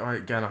 I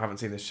haven't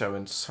seen this show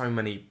in so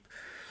many...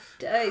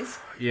 days.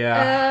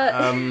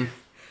 Yeah.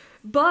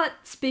 But,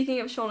 speaking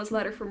of Shauna's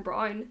letter from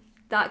Brown...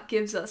 that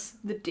gives us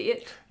the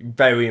date.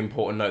 Very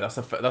important note. That's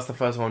the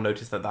first time I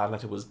noticed that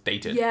letter was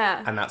dated.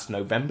 Yeah. And that's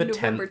November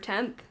 10th.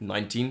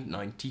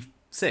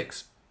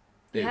 1996.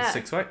 Yeah. It's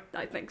 6, right?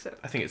 I think so.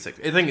 I think it's 6.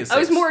 I think it's 6. I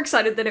was more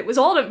excited that it was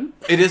autumn.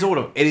 It is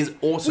autumn. It is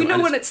awesome. We know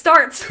when it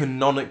starts.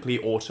 Canonically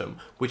autumn,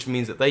 which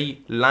means that they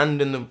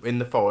land in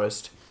the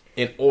forest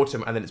in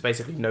autumn, and then it's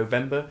basically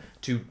November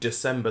to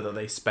December that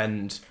they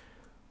spend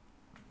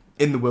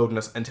in the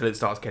wilderness until it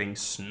starts getting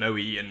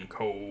snowy and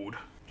cold,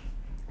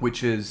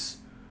 which is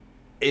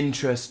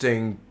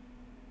interesting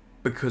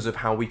because of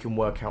how we can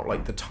work out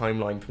like the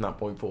timeline from that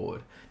point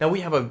forward. Now we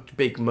have a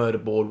big murder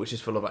board which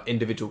is full of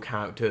individual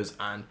characters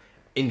and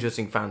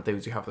interesting fan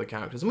theories we have for the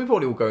characters, and we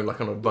probably will go like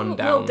on a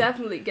rundown. We'll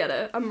definitely get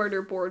a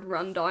murder board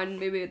rundown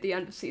maybe at the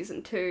end of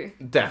season 2.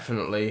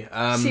 Definitely.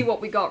 See what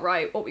we got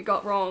right, what we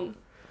got wrong.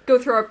 Go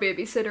through our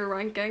babysitter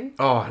ranking.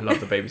 Oh, I love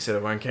the babysitter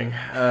ranking.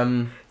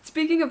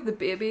 Speaking of the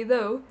baby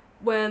though,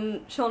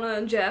 when Shauna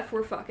and Jeff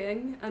were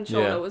fucking and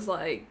Shauna was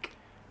like,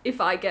 if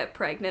I get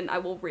pregnant, I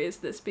will raise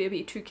this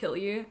baby to kill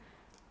you.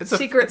 It's a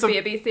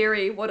baby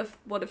theory. What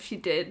if she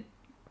did?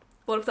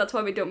 What if that's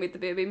why we don't meet the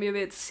baby?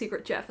 Maybe it's a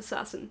secret Jeff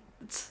assassin.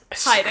 It's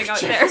hiding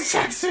out there.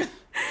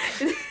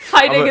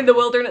 Hiding in the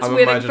wilderness,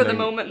 waiting for the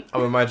moment.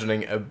 I'm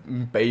imagining a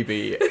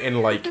baby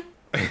in like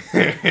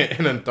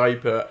in a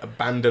diaper, a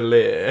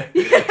bandolier,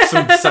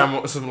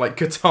 some like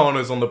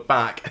katanas on the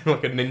back, and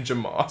like a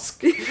ninja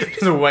mask,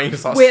 just waiting to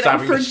start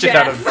stabbing the shit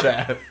out of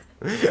Jeff.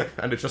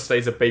 And it just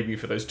stays a baby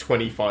for those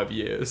 25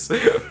 years.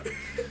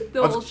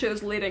 The whole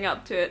show's leading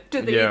up to it.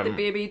 Did they eat the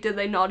baby? Did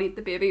they not eat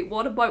the baby?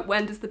 What about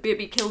when does the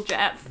baby kill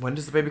Jeff? When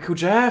does the baby kill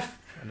Jeff?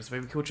 When does the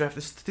baby kill Jeff?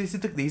 These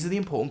are the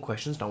important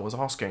questions no one's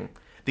asking.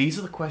 These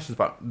are the questions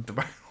about...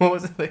 What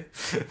was it?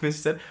 Missy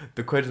said?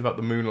 The questions about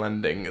the moon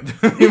landing.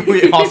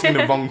 We're asking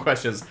the wrong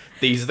questions.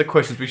 These are the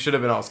questions we should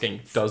have been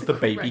asking. Does the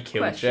baby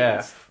kill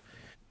Jeff?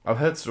 I've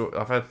heard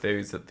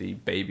theories that the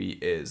baby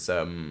is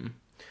the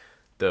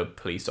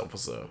police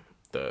officer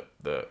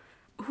that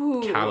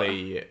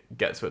Callie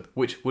gets with,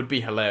 which would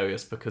be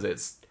hilarious because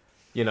it's,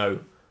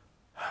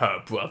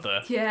 her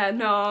brother. Yeah,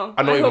 no.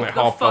 And not even like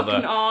half brother,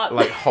 not.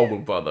 like whole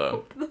brother.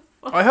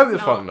 I hope the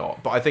fuck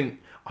not, but I think.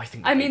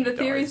 I mean, the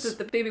theory is that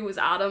the baby was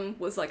Adam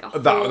was like a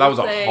whole that was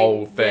a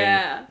whole thing,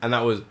 yeah. And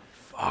that was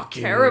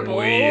fucking terrible,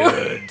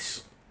 weird.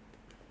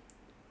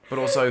 But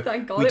also,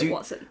 thank God it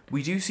wasn't.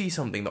 We do see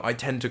something that I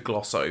tend to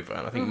gloss over,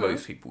 and I think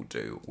most people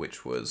do,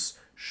 which was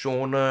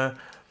Shauna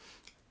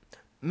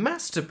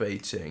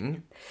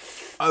masturbating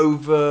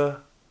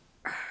over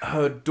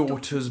her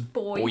daughter's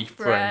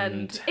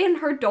boyfriend in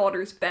her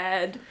daughter's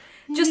bed,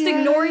 just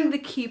ignoring the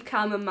Keep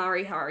Calm and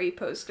Marry Harry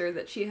poster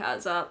that she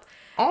has up.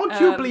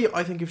 Arguably,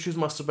 I think if she was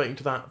masturbating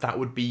to that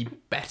would be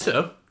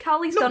better.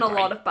 Callie's done a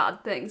lot of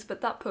bad things, but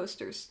that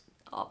poster's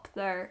up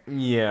there.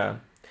 Yeah.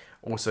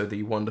 Also,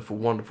 the wonderful,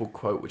 wonderful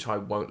quote, which I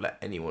won't let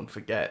anyone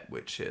forget,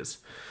 which is...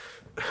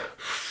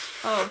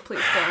 Oh,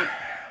 please don't.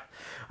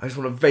 I just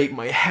want to vape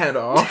my head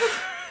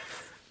off.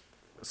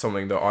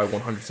 Something that I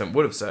 100%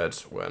 would have said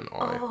when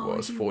I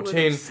was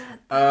 14.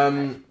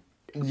 Yeah.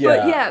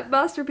 But yeah,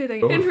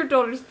 masturbating in her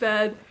daughter's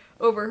bed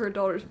over her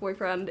daughter's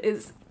boyfriend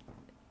is,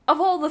 of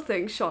all the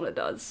things Shauna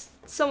does,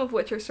 some of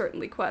which are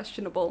certainly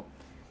questionable,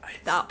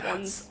 that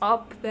one's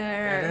up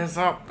there. It is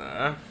up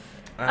there.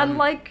 And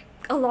like,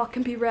 a lot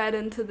can be read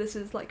into this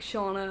as like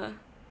Shauna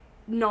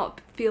not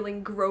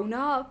feeling grown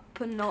up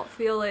and not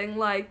feeling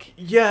like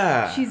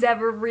she's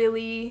ever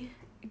really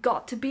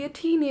got to be a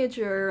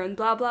teenager and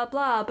blah blah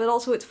blah, but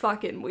also it's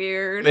fucking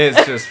weird.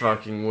 It's just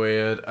fucking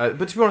weird.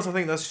 But to be honest, I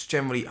think that's just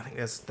generally, I think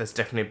there's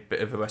definitely a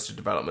bit of arrested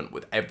development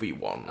with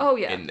everyone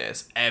in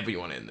this.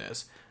 Everyone in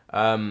this.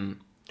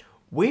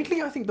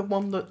 Weirdly, I think the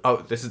one that... Oh,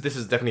 this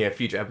is definitely a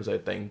future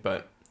episode thing,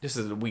 but this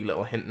is a wee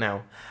little hint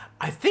now.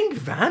 I think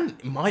Van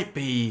might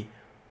be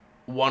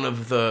one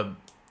of the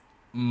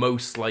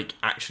most, like,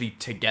 actually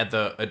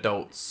together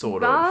adults,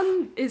 sort of.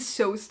 Van is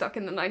so stuck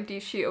in the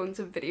 90s, she owns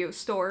a video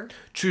store.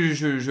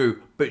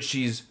 True. But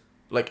she's,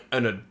 like,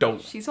 an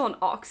adult. She's on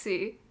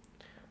Oxy.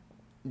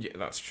 Yeah,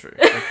 that's true.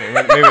 Okay,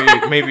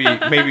 maybe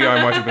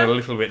I might have been a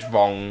little bit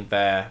wrong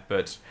there,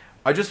 but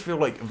I just feel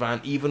like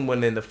Van, even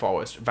when in the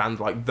forest, Van's,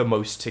 like, the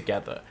most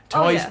together.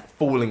 Ty's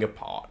falling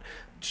apart.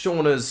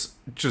 Shauna's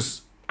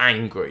just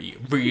angry,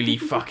 really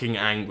fucking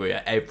angry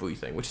at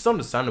everything, which is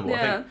understandable, I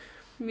think.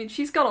 I mean,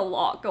 she's got a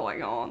lot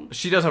going on.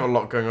 She does have a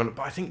lot going on,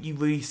 but I think you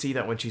really see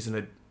that when she's an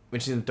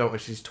adult, when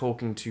she's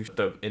talking to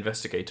the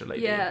investigator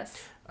lady.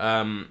 Yes.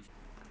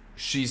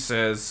 She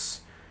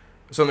says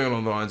something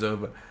along the lines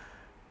of,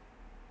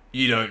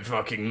 "You don't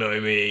fucking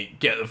know me.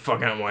 Get the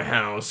fuck out of my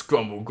house.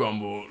 Grumble,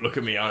 grumble. Look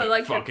at me. I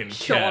like fucking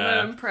care."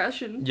 Shauna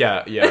impression.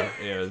 Yeah.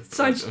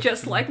 Sounds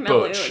just like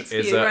Melanie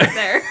Lewinsky right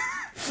there.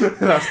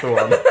 That's the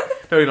one.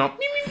 No, you're not.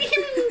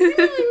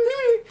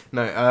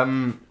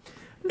 No.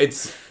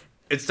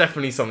 It's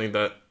definitely something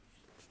that,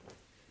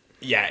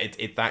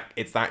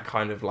 it's that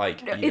kind of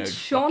like, it's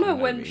Shauna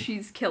when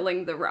she's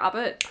killing the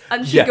rabbit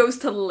and she goes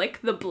to lick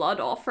the blood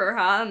off her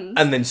hand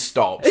and then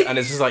stops, and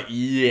it's just like,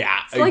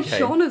 it's like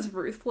Shauna's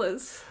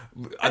ruthless,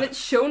 and it's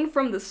shown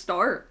from the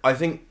start. I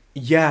think,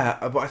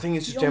 but I think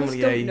it's just generally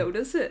you don't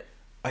notice it.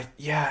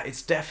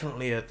 It's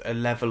definitely a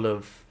level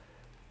of,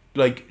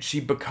 like, she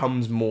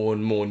becomes more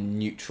and more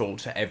neutral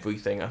to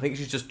everything. I think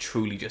she's just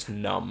truly just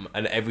numb,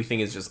 and everything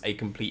is just a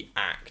complete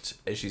act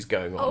as she's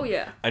going on. Oh,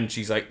 yeah. And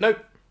she's like, nope.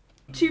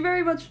 She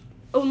very much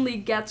only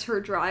gets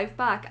her drive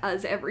back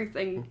as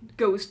everything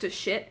goes to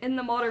shit in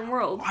the modern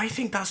world. I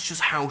think that's just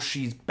how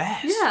she's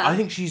best. Yeah. I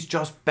think she's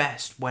just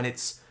best when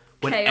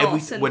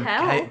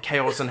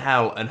chaos and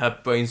hell, and her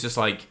brain's just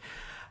like,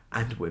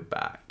 and we're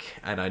back,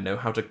 and I know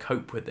how to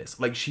cope with this.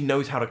 Like, she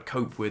knows how to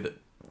cope with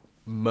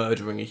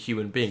murdering a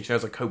human being. She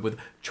knows how to cope with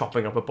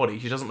chopping up a body.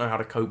 She doesn't know how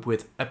to cope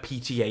with a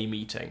PTA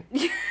meeting.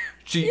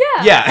 She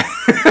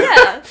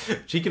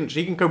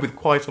can cope with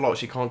quite a lot.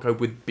 She can't cope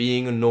with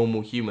being a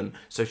normal human,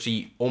 so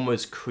she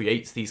almost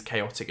creates these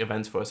chaotic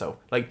events for herself.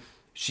 Like,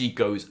 she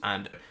goes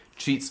and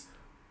cheats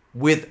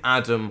with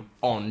Adam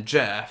on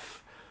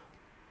Jeff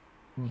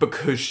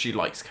because she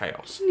likes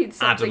chaos. She needs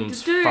something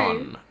to do.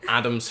 Fun.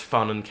 Adam's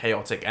fun and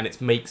chaotic, and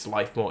it makes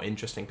life more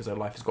interesting because her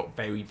life has got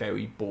very,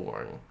 very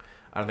boring.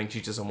 I think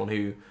she's just someone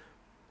who,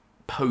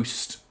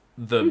 post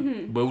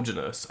the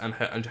wilderness and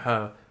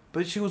her,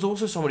 but she was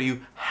also somebody who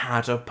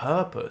had a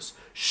purpose.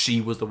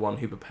 She was the one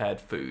who prepared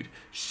food.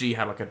 She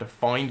had like a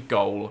defined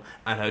goal,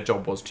 and her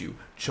job was to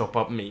chop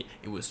up meat.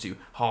 It was to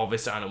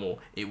harvest animal.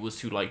 It was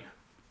to like...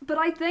 But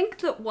I think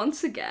that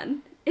once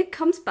again, it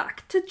comes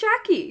back to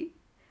Jackie.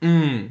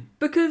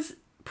 Because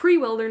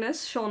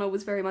pre-wilderness, Shauna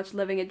was very much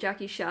living in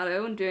Jackie's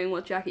shadow and doing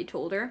what Jackie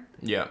told her.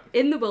 Yeah.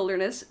 In the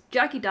wilderness,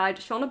 Jackie died.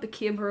 Shauna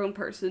became her own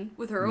person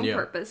with her own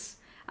purpose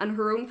and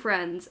her own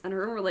friends and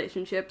her own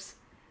relationships.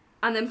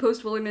 And then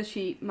post-wilderness,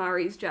 she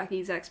marries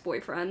Jackie's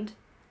ex-boyfriend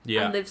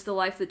and lives the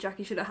life that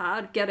Jackie should have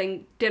had,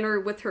 getting dinner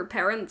with her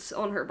parents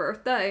on her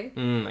birthday.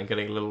 And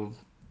getting little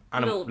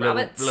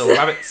rabbits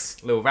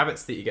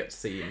that you get to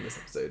see in this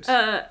episode.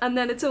 And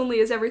then it's only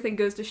as everything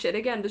goes to shit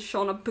again does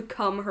Shauna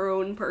become her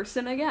own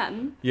person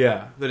again.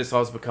 Yeah, that it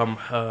starts to become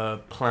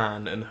her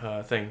plan and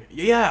her thing.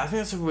 Yeah, I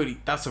think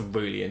that's a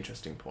really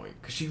interesting point,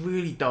 because she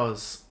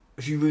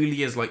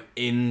really is like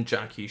in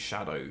Jackie's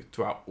shadow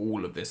throughout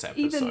all of this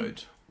episode. Even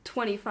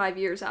 25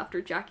 years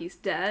after Jackie's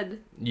dead.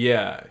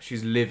 Yeah,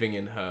 she's living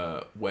in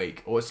her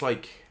wake. Or it's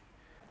like...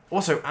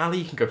 Also,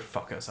 Ali can go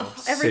fuck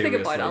herself. Everything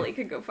seriously. about Ali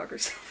can go fuck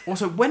herself.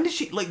 Also, when did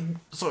she, like...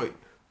 Sorry.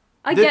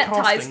 I get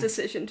Ty's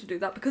decision to do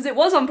that, because it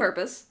was on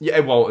purpose.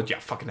 Yeah, well, yeah,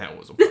 fucking hell, it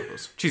was on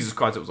purpose. Jesus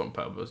Christ, it was on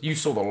purpose. You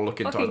saw the look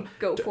in Ty. Fucking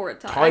go for it,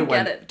 Ty. I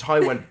get it.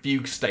 Ty went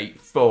fugue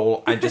state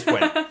full and just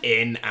went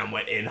in and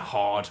went in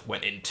hard,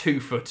 went in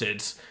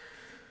two-footed.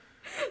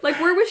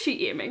 Like, where was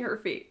she aiming her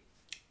feet?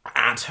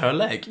 At her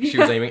leg. She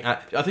was aiming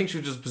at... I think she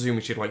was just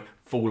presuming she'd, like,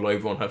 fall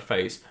over on her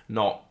face,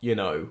 not,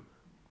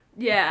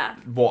 Yeah.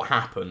 what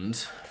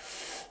happened.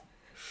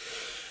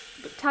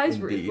 But Ty's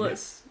Indeed.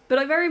 ruthless, but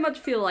I very much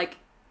feel like,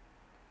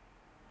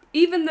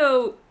 even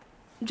though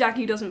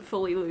Jackie doesn't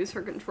fully lose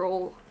her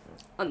control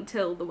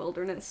until the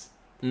wilderness,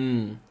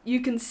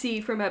 you can see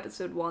from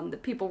episode 1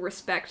 that people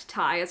respect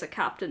Ty as a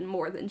captain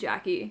more than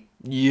Jackie.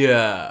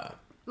 Yeah.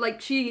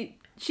 Like, she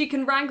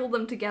can wrangle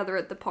them together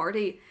at the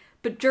party,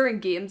 but during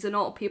games and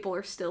all, people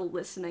are still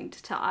listening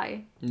to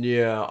Ty.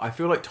 Yeah, I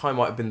feel like Ty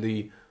might have been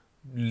the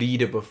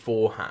leader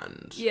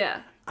beforehand.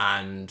 Yeah.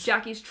 And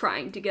Jackie's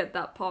trying to get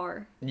that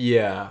power.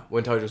 yeah,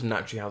 when Ty just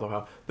naturally has the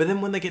power. But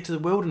then when they get to the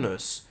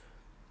wilderness,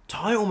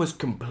 Ty almost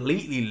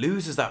completely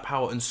loses that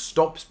power and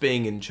stops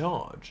being in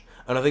charge.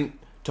 And I think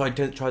Ty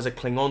tries to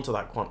cling on to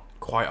that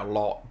quite a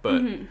lot,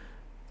 but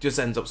just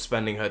ends up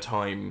spending her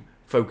time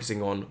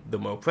focusing on the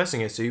more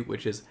pressing issue,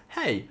 which is,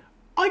 hey,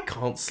 I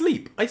can't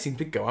sleep. I seem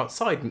to go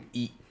outside and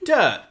eat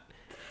dirt.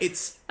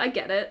 I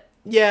get it.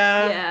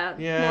 Yeah.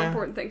 More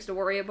important things to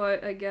worry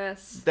about, I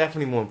guess.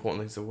 Definitely more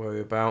important things to worry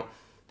about.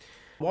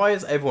 Why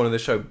is everyone in the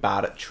show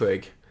bad at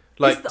trig?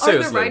 Like, Are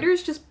seriously. the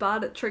writers just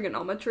bad at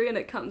trigonometry and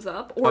it comes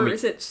up? Or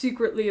is it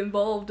secretly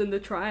involved in the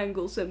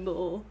triangle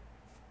symbol?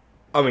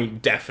 I mean,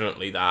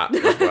 definitely that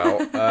as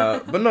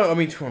well. But no, I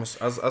mean, to be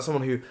honest, as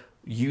someone who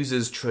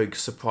uses trig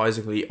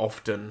surprisingly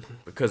often,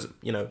 because,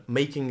 you know,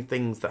 making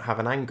things that have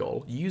an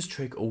angle, you use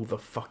trig all the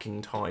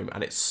fucking time,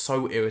 and it's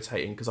so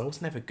irritating, because I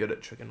was never good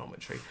at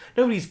trigonometry.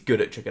 Nobody's good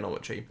at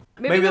trigonometry.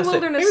 Maybe the that's it.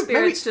 wilderness Maybe-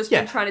 spirits just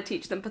yeah. been trying to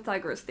teach them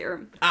Pythagoras'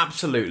 theorem.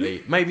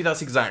 Absolutely. Maybe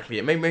that's exactly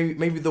it.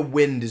 Maybe the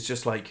wind is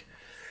just like,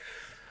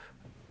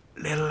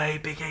 little a,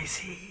 big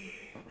AC,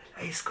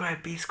 a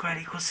squared, b squared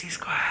equals c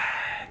squared.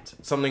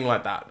 Something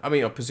like that. I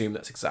mean, I presume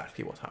that's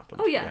exactly what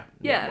happened. Oh, yeah.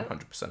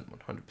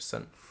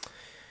 100%.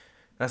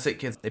 That's it,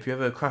 kids. If you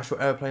ever crash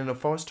your airplane in a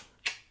forest,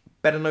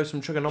 better know some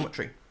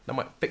trigonometry. That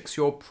might fix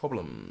your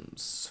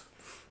problems.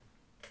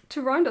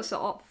 To round us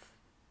off,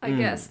 I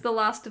guess, the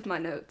last of my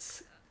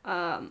notes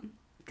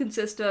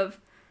consist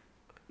of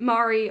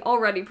Mari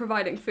already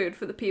providing food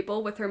for the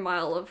people with her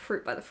mile of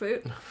fruit by the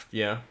foot.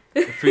 Yeah.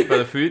 Fruit by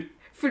the foot.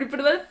 Fruit by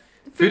the foot.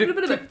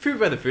 Fruit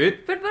by the foot.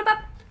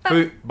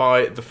 Fruit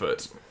by the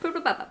foot.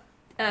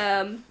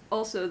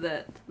 Also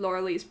that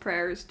Laura Lee's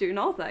prayers do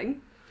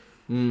nothing.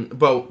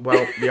 Well,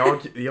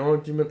 the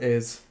argument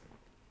is,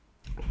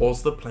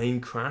 was the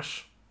plane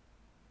crash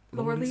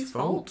Laura Lee's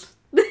fault.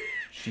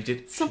 She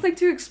did Something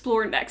to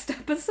explore next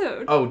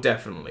episode. Oh,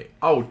 definitely.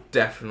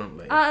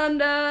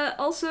 And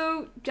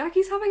also,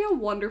 Jackie's having a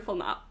wonderful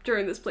nap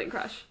during this plane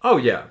crash. Oh,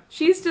 yeah.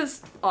 She's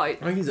just out.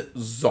 I think he's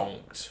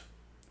zonked.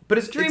 But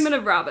it's Dreaming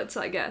of rabbits,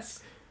 I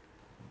guess.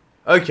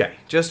 Okay,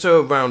 just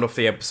to round off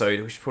the episode,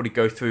 we should probably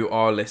go through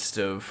our list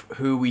of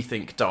who we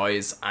think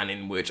dies and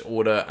in which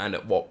order and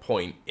at what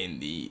point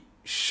in the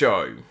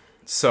show.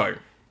 So,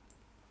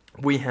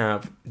 we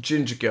have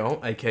Ginger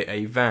Girl,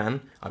 aka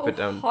Van. I put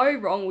down. How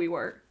wrong we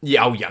were.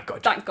 Yeah, oh yeah,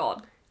 God. Thank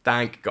God.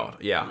 Thank God.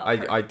 Yeah, Love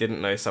her. I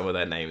didn't know some of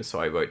their names, so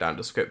I wrote down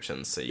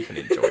descriptions so you can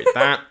enjoy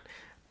that.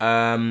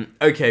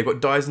 Okay, we've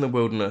got Dies in the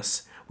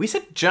Wilderness. We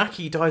said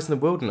Jackie dies in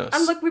the wilderness.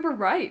 And look, we were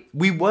right.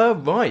 We were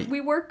right. We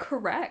were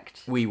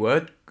correct. We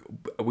were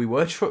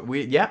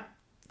yeah,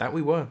 that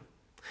we were.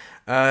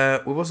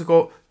 We've also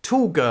got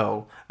Tall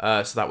Girl,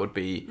 so that would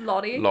be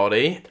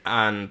Lottie,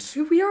 and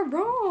we are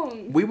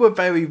wrong. we were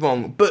very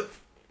wrong, but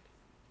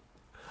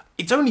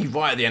it's only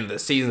right at the end of the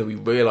season that we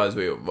realised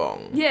we were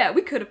wrong. Yeah,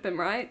 we could have been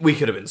right. We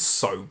could have been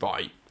so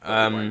right.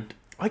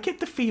 I get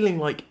the feeling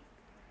like,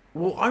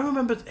 well, I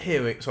remember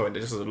hearing, sorry,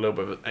 just a little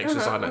bit of an extra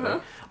side note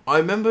there. I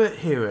remember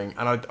hearing,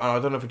 and I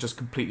don't know if I just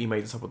completely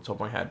made this up on the top of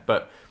my head,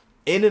 but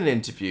in an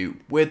interview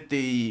with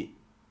the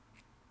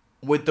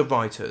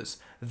writers,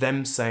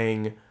 them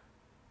saying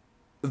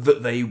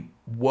that they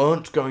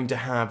weren't going to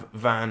have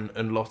Van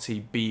and Lottie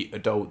be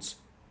adults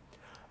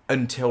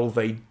until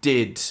they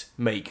did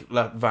make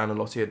Van and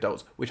Lottie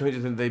adults, which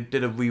means that they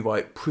did a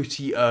rewrite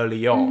pretty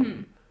early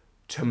on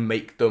to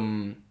make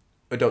them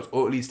adults,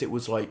 or at least it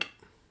was like...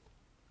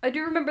 I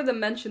do remember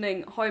them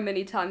mentioning how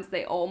many times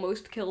they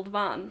almost killed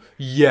Van.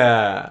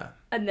 Yeah.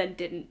 And then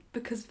didn't,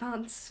 because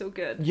Van's so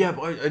good. Yeah,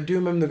 but I do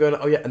remember them going,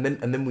 oh yeah, and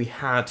then we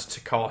had to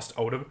cast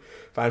older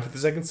Van for the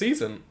second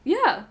season.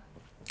 Yeah.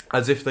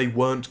 As if they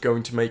weren't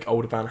going to make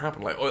older Van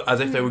happen, like, or as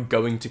if they were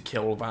going to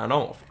kill Van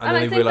off. And then I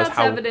they think realised that's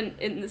how...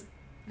 evident in the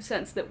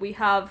sense that we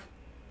have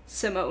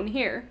Simone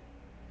here.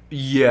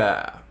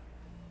 Yeah.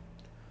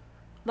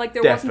 Like,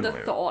 there wasn't a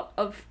thought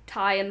of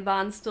Ty and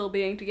Van still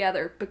being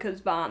together,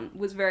 because Van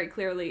was very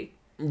clearly...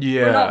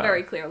 Yeah. Well, not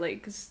very clearly,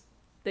 because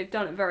they've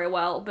done it very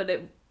well, but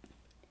it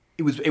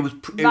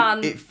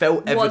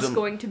felt evident. was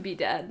going to be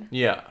dead.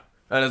 Yeah.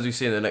 And as we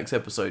see in the next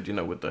episode, you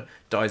know, with the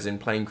dies in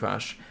plane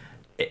crash,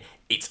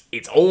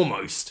 it's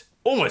almost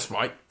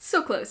right.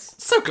 So close.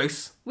 So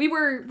close. We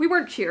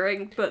weren't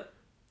cheering, but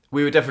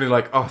We were definitely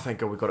like, oh, thank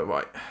God we got it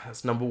right.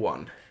 That's number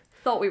one.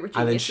 thought we were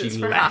And then geniuses she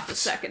for half a left.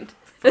 second.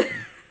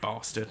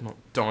 Bastard, not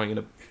dying in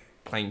a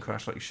plane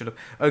crash like you should have.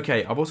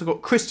 Okay, I've also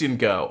got Christian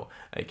Girl,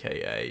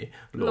 aka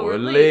Laura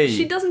Lee.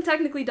 She doesn't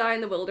technically die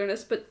in the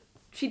wilderness, but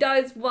she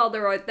dies while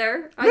they're out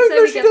there. I'd No, say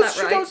no, we she get does.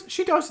 that right.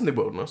 She dies in the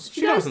wilderness.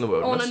 She dies in the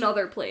wilderness. On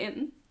another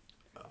plane.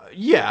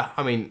 Yeah,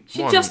 I mean... She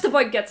just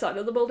about gets out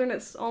of the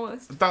wilderness,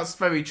 almost. That's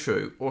very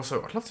true.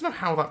 Also, I'd love to know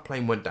how that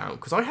plane went down,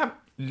 because I have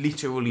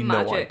literally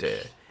no Magic.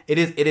 idea.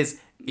 It's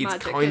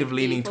Magic kind of and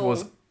leaning evil.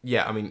 towards...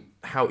 Yeah, I mean,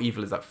 how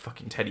evil is that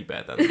fucking teddy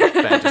bear then? That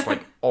bear just,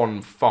 like,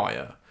 on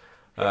fire.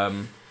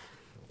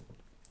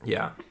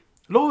 Yeah.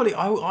 Laura Lee,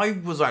 I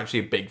was actually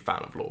a big fan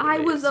of Laura Lee. I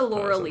was as a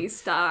Laura person. Lee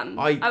stan.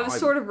 I was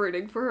sort of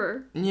rooting for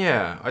her.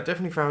 Yeah, I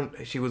definitely found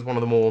she was one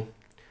of the more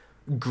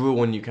grew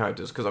on you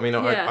characters, because, I mean,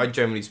 Yeah. I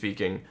generally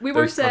speaking... We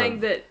were those kind saying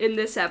of- that in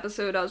this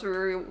episode, as we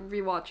were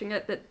rewatching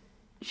it, that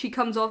she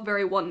comes off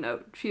very one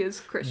note. She is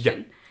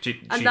Christian. Yeah, she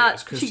and is that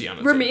she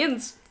Christianity.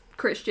 remains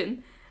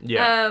Christian.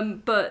 Yeah.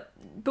 But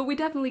we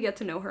definitely get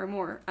to know her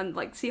more and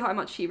like see how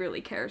much she really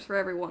cares for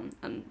everyone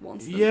and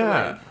wants them to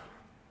Yeah, live.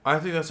 I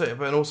think that's it.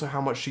 But also how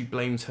much she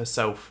blames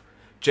herself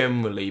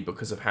generally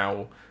because of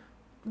how.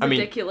 I mean,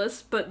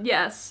 Ridiculous, but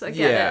yes, I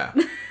get yeah.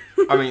 it.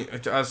 I mean,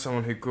 as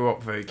someone who grew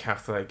up very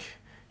Catholic,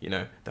 you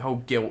know, the whole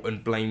guilt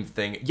and blame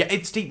thing. Yeah,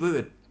 it's deep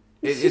rooted.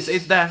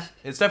 It's there.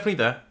 It's definitely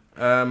there.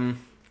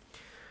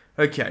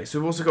 Okay, so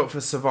we've also got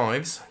for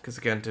survives because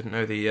again didn't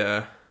know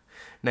the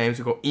names.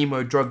 We've got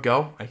emo drug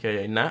girl,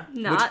 aka Nat.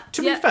 Nat, Which,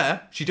 to yeah. be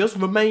fair, she does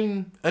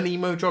remain an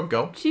emo drug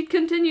girl. She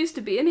continues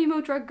to be an emo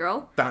drug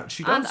girl, That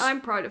she does. and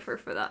I'm proud of her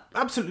for that.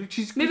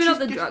 Absolutely, Maybe not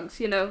the drugs,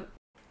 you know.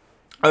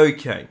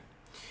 Okay.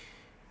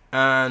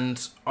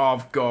 And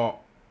I've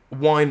got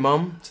Wine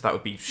Mum, so that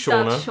would be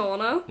Shauna. That's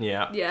Shauna.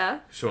 Yeah. Yeah.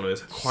 Shauna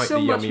is quite So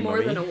the much yummy more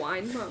mummy. than a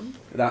wine mum.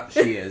 That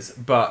she is.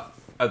 But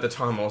at the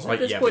time I was like,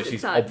 this yeah, point but in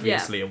she's time,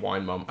 obviously a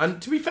wine mum.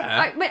 And to be fair,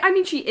 I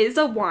mean, she is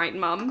a wine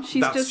mum.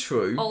 She's That's just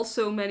true.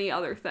 also many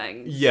other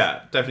things.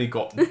 yeah, definitely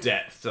got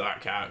depth to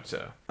that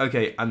character.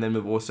 Okay, and then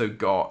we've also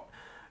got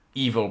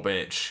Evil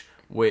Bitch,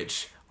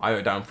 which I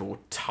wrote down for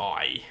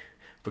Ty.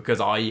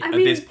 Because I at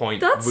mean, this point,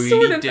 that's really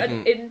sort of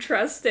didn't... an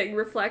interesting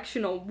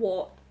reflection on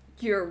what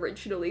you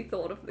originally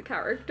thought of the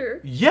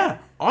character. Yeah,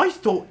 I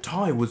thought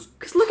Ty was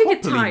Because looking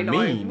at properly Ty now,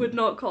 I mean. would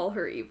not call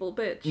her evil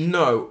bitch.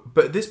 No,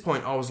 but at this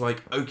point I was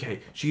like,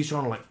 okay, she's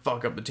trying to like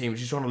fuck up the team.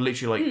 She's trying to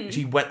literally like,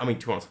 she went, I mean,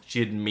 to be honest, she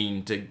didn't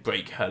mean to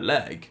break her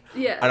leg.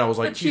 Yeah, And I was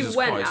like, but Jesus she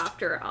went Christ.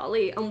 after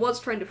Ali and was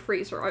trying to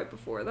freeze her out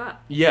before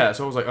that. Yeah,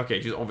 so I was like,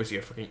 okay, she's obviously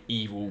a fucking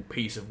evil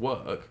piece of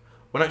work.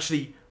 When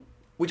actually,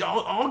 which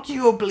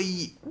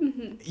arguably,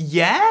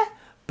 yeah,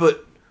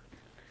 but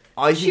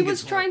I think She was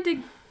it's trying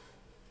to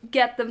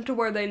get them to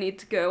where they need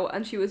to go,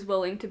 and she was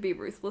willing to be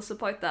ruthless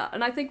about that.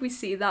 And I think we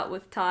see that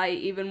with Ty,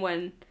 even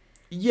when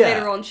yeah,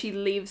 later on she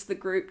leaves the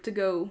group to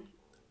go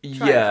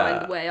try yeah, and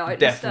find a way out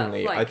definitely.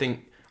 and stuff. Like,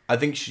 I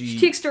think she, she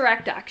takes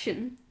direct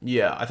action.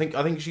 yeah, I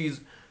think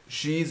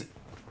she's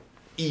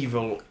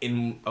evil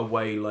in a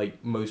way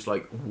like most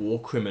like war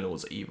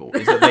criminals are evil.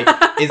 Is that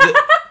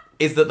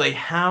they is that they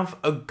have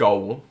a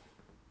goal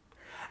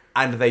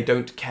and they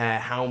don't care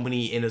how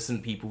many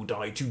innocent people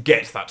die to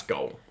get that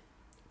goal.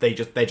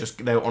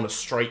 They're on a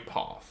straight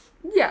path.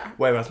 Yeah.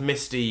 Whereas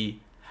Misty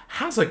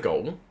has a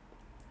goal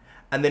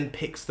and then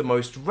picks the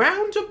most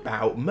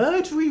roundabout,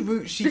 murdery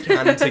route she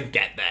can to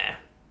get there.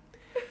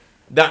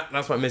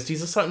 That's why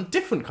Misty's a certain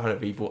different kind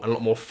of evil and a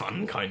lot more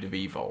fun kind of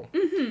evil.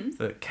 Mm-hmm.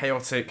 The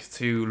chaotic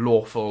to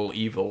lawful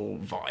evil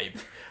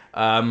vibe.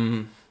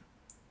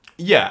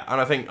 Yeah,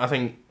 and I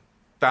think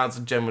that's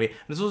generally, and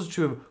it's also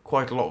true of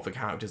quite a lot of the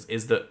characters,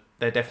 is that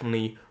they're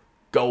definitely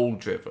goal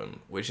driven,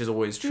 which is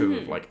always true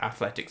of like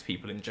athletics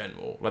people in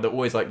general. Like they're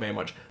always like very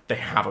much, they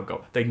have a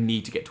goal, they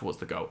need to get towards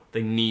the goal,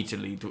 they need to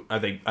lead to,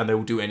 and they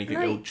will do anything.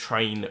 Right. They'll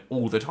train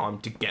all the time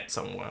to get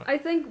somewhere. I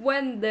think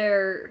when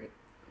they're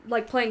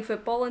like playing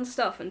football and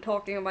stuff and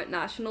talking about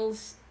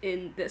nationals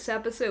in this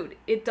episode,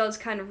 it does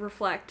kind of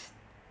reflect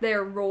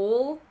their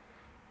role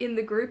in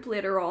the group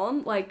later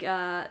on. Like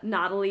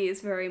Natalie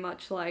is very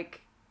much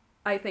like,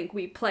 I think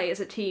we play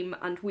as a team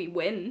and we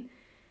win.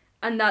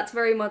 And that's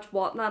very much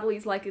what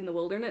Natalie's like in the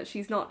wilderness.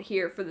 She's not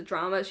here for the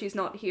drama. She's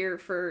not here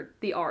for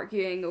the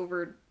arguing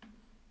over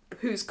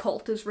whose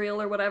cult is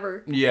real or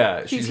whatever.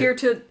 Yeah, She's here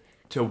to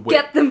win.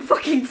 get them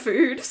fucking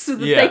food so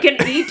that Yeah. they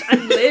can eat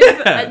and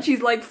live. And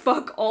she's like,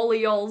 fuck all of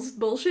y'all's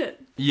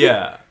bullshit.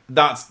 Yeah,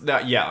 that's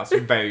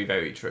very,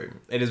 very true.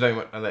 It is very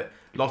much that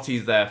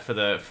Lottie's there for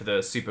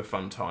the super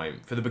fun time,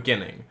 for the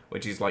beginning,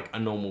 when she's like a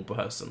normal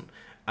person.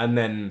 And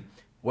then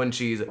when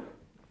she's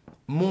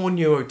more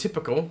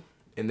neurotypical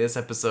in this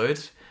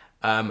episode,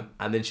 and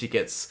then she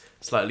gets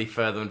slightly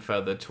further and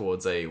further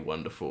towards a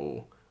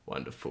wonderful,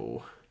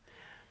 wonderful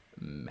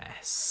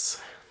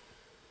mess.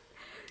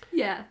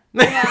 Yeah.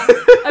 Yeah.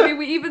 I mean,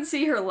 we even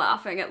see her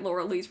laughing at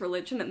Laura Lee's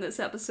religion in this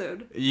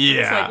episode.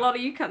 Yeah. It's like, Lottie,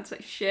 you can't say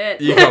shit.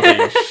 You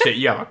can't say shit,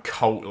 you have a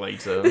cult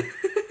later.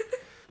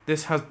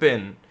 This has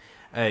been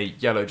a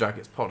Yellow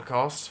Jackets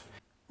podcast.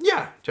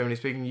 Yeah, generally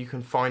speaking, you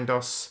can find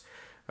us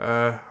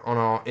on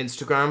our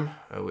Instagram,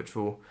 which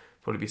will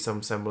probably be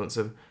some semblance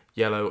of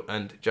Yellow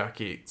and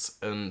Jackets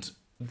and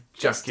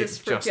Justice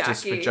for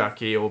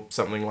Jackie or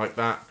something like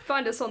that.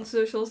 Find us on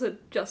socials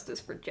at Justice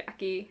for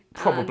Jackie.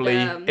 Probably.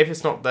 And, If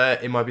it's not there,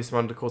 it might be some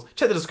undercourse.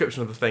 Check the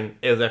description of the thing.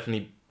 It'll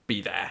definitely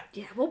be there.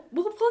 yeah, we'll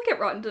get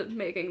round to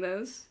making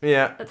those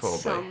Yeah, at probably.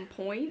 some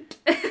point.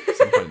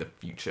 some point in the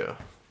future.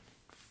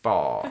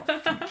 Far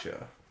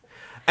future.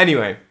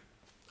 Anyway,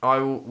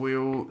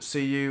 we'll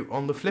see you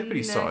on the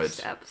flippity side.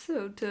 Next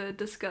episode to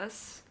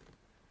discuss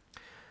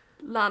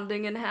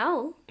landing in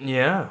hell.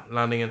 Yeah,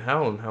 landing in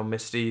hell and how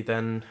Misty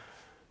then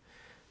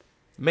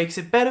makes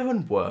it better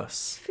and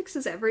worse.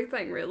 Fixes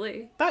everything,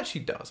 really. That she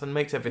does, and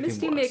makes everything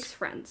Misty worse. makes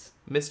friends.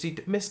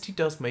 Misty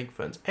does make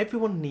friends.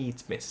 Everyone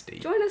needs Misty.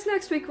 Join us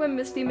next week when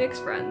Misty makes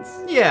friends.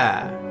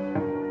 Yeah.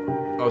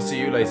 I'll see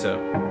you later.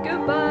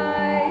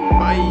 Goodbye.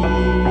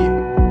 Bye.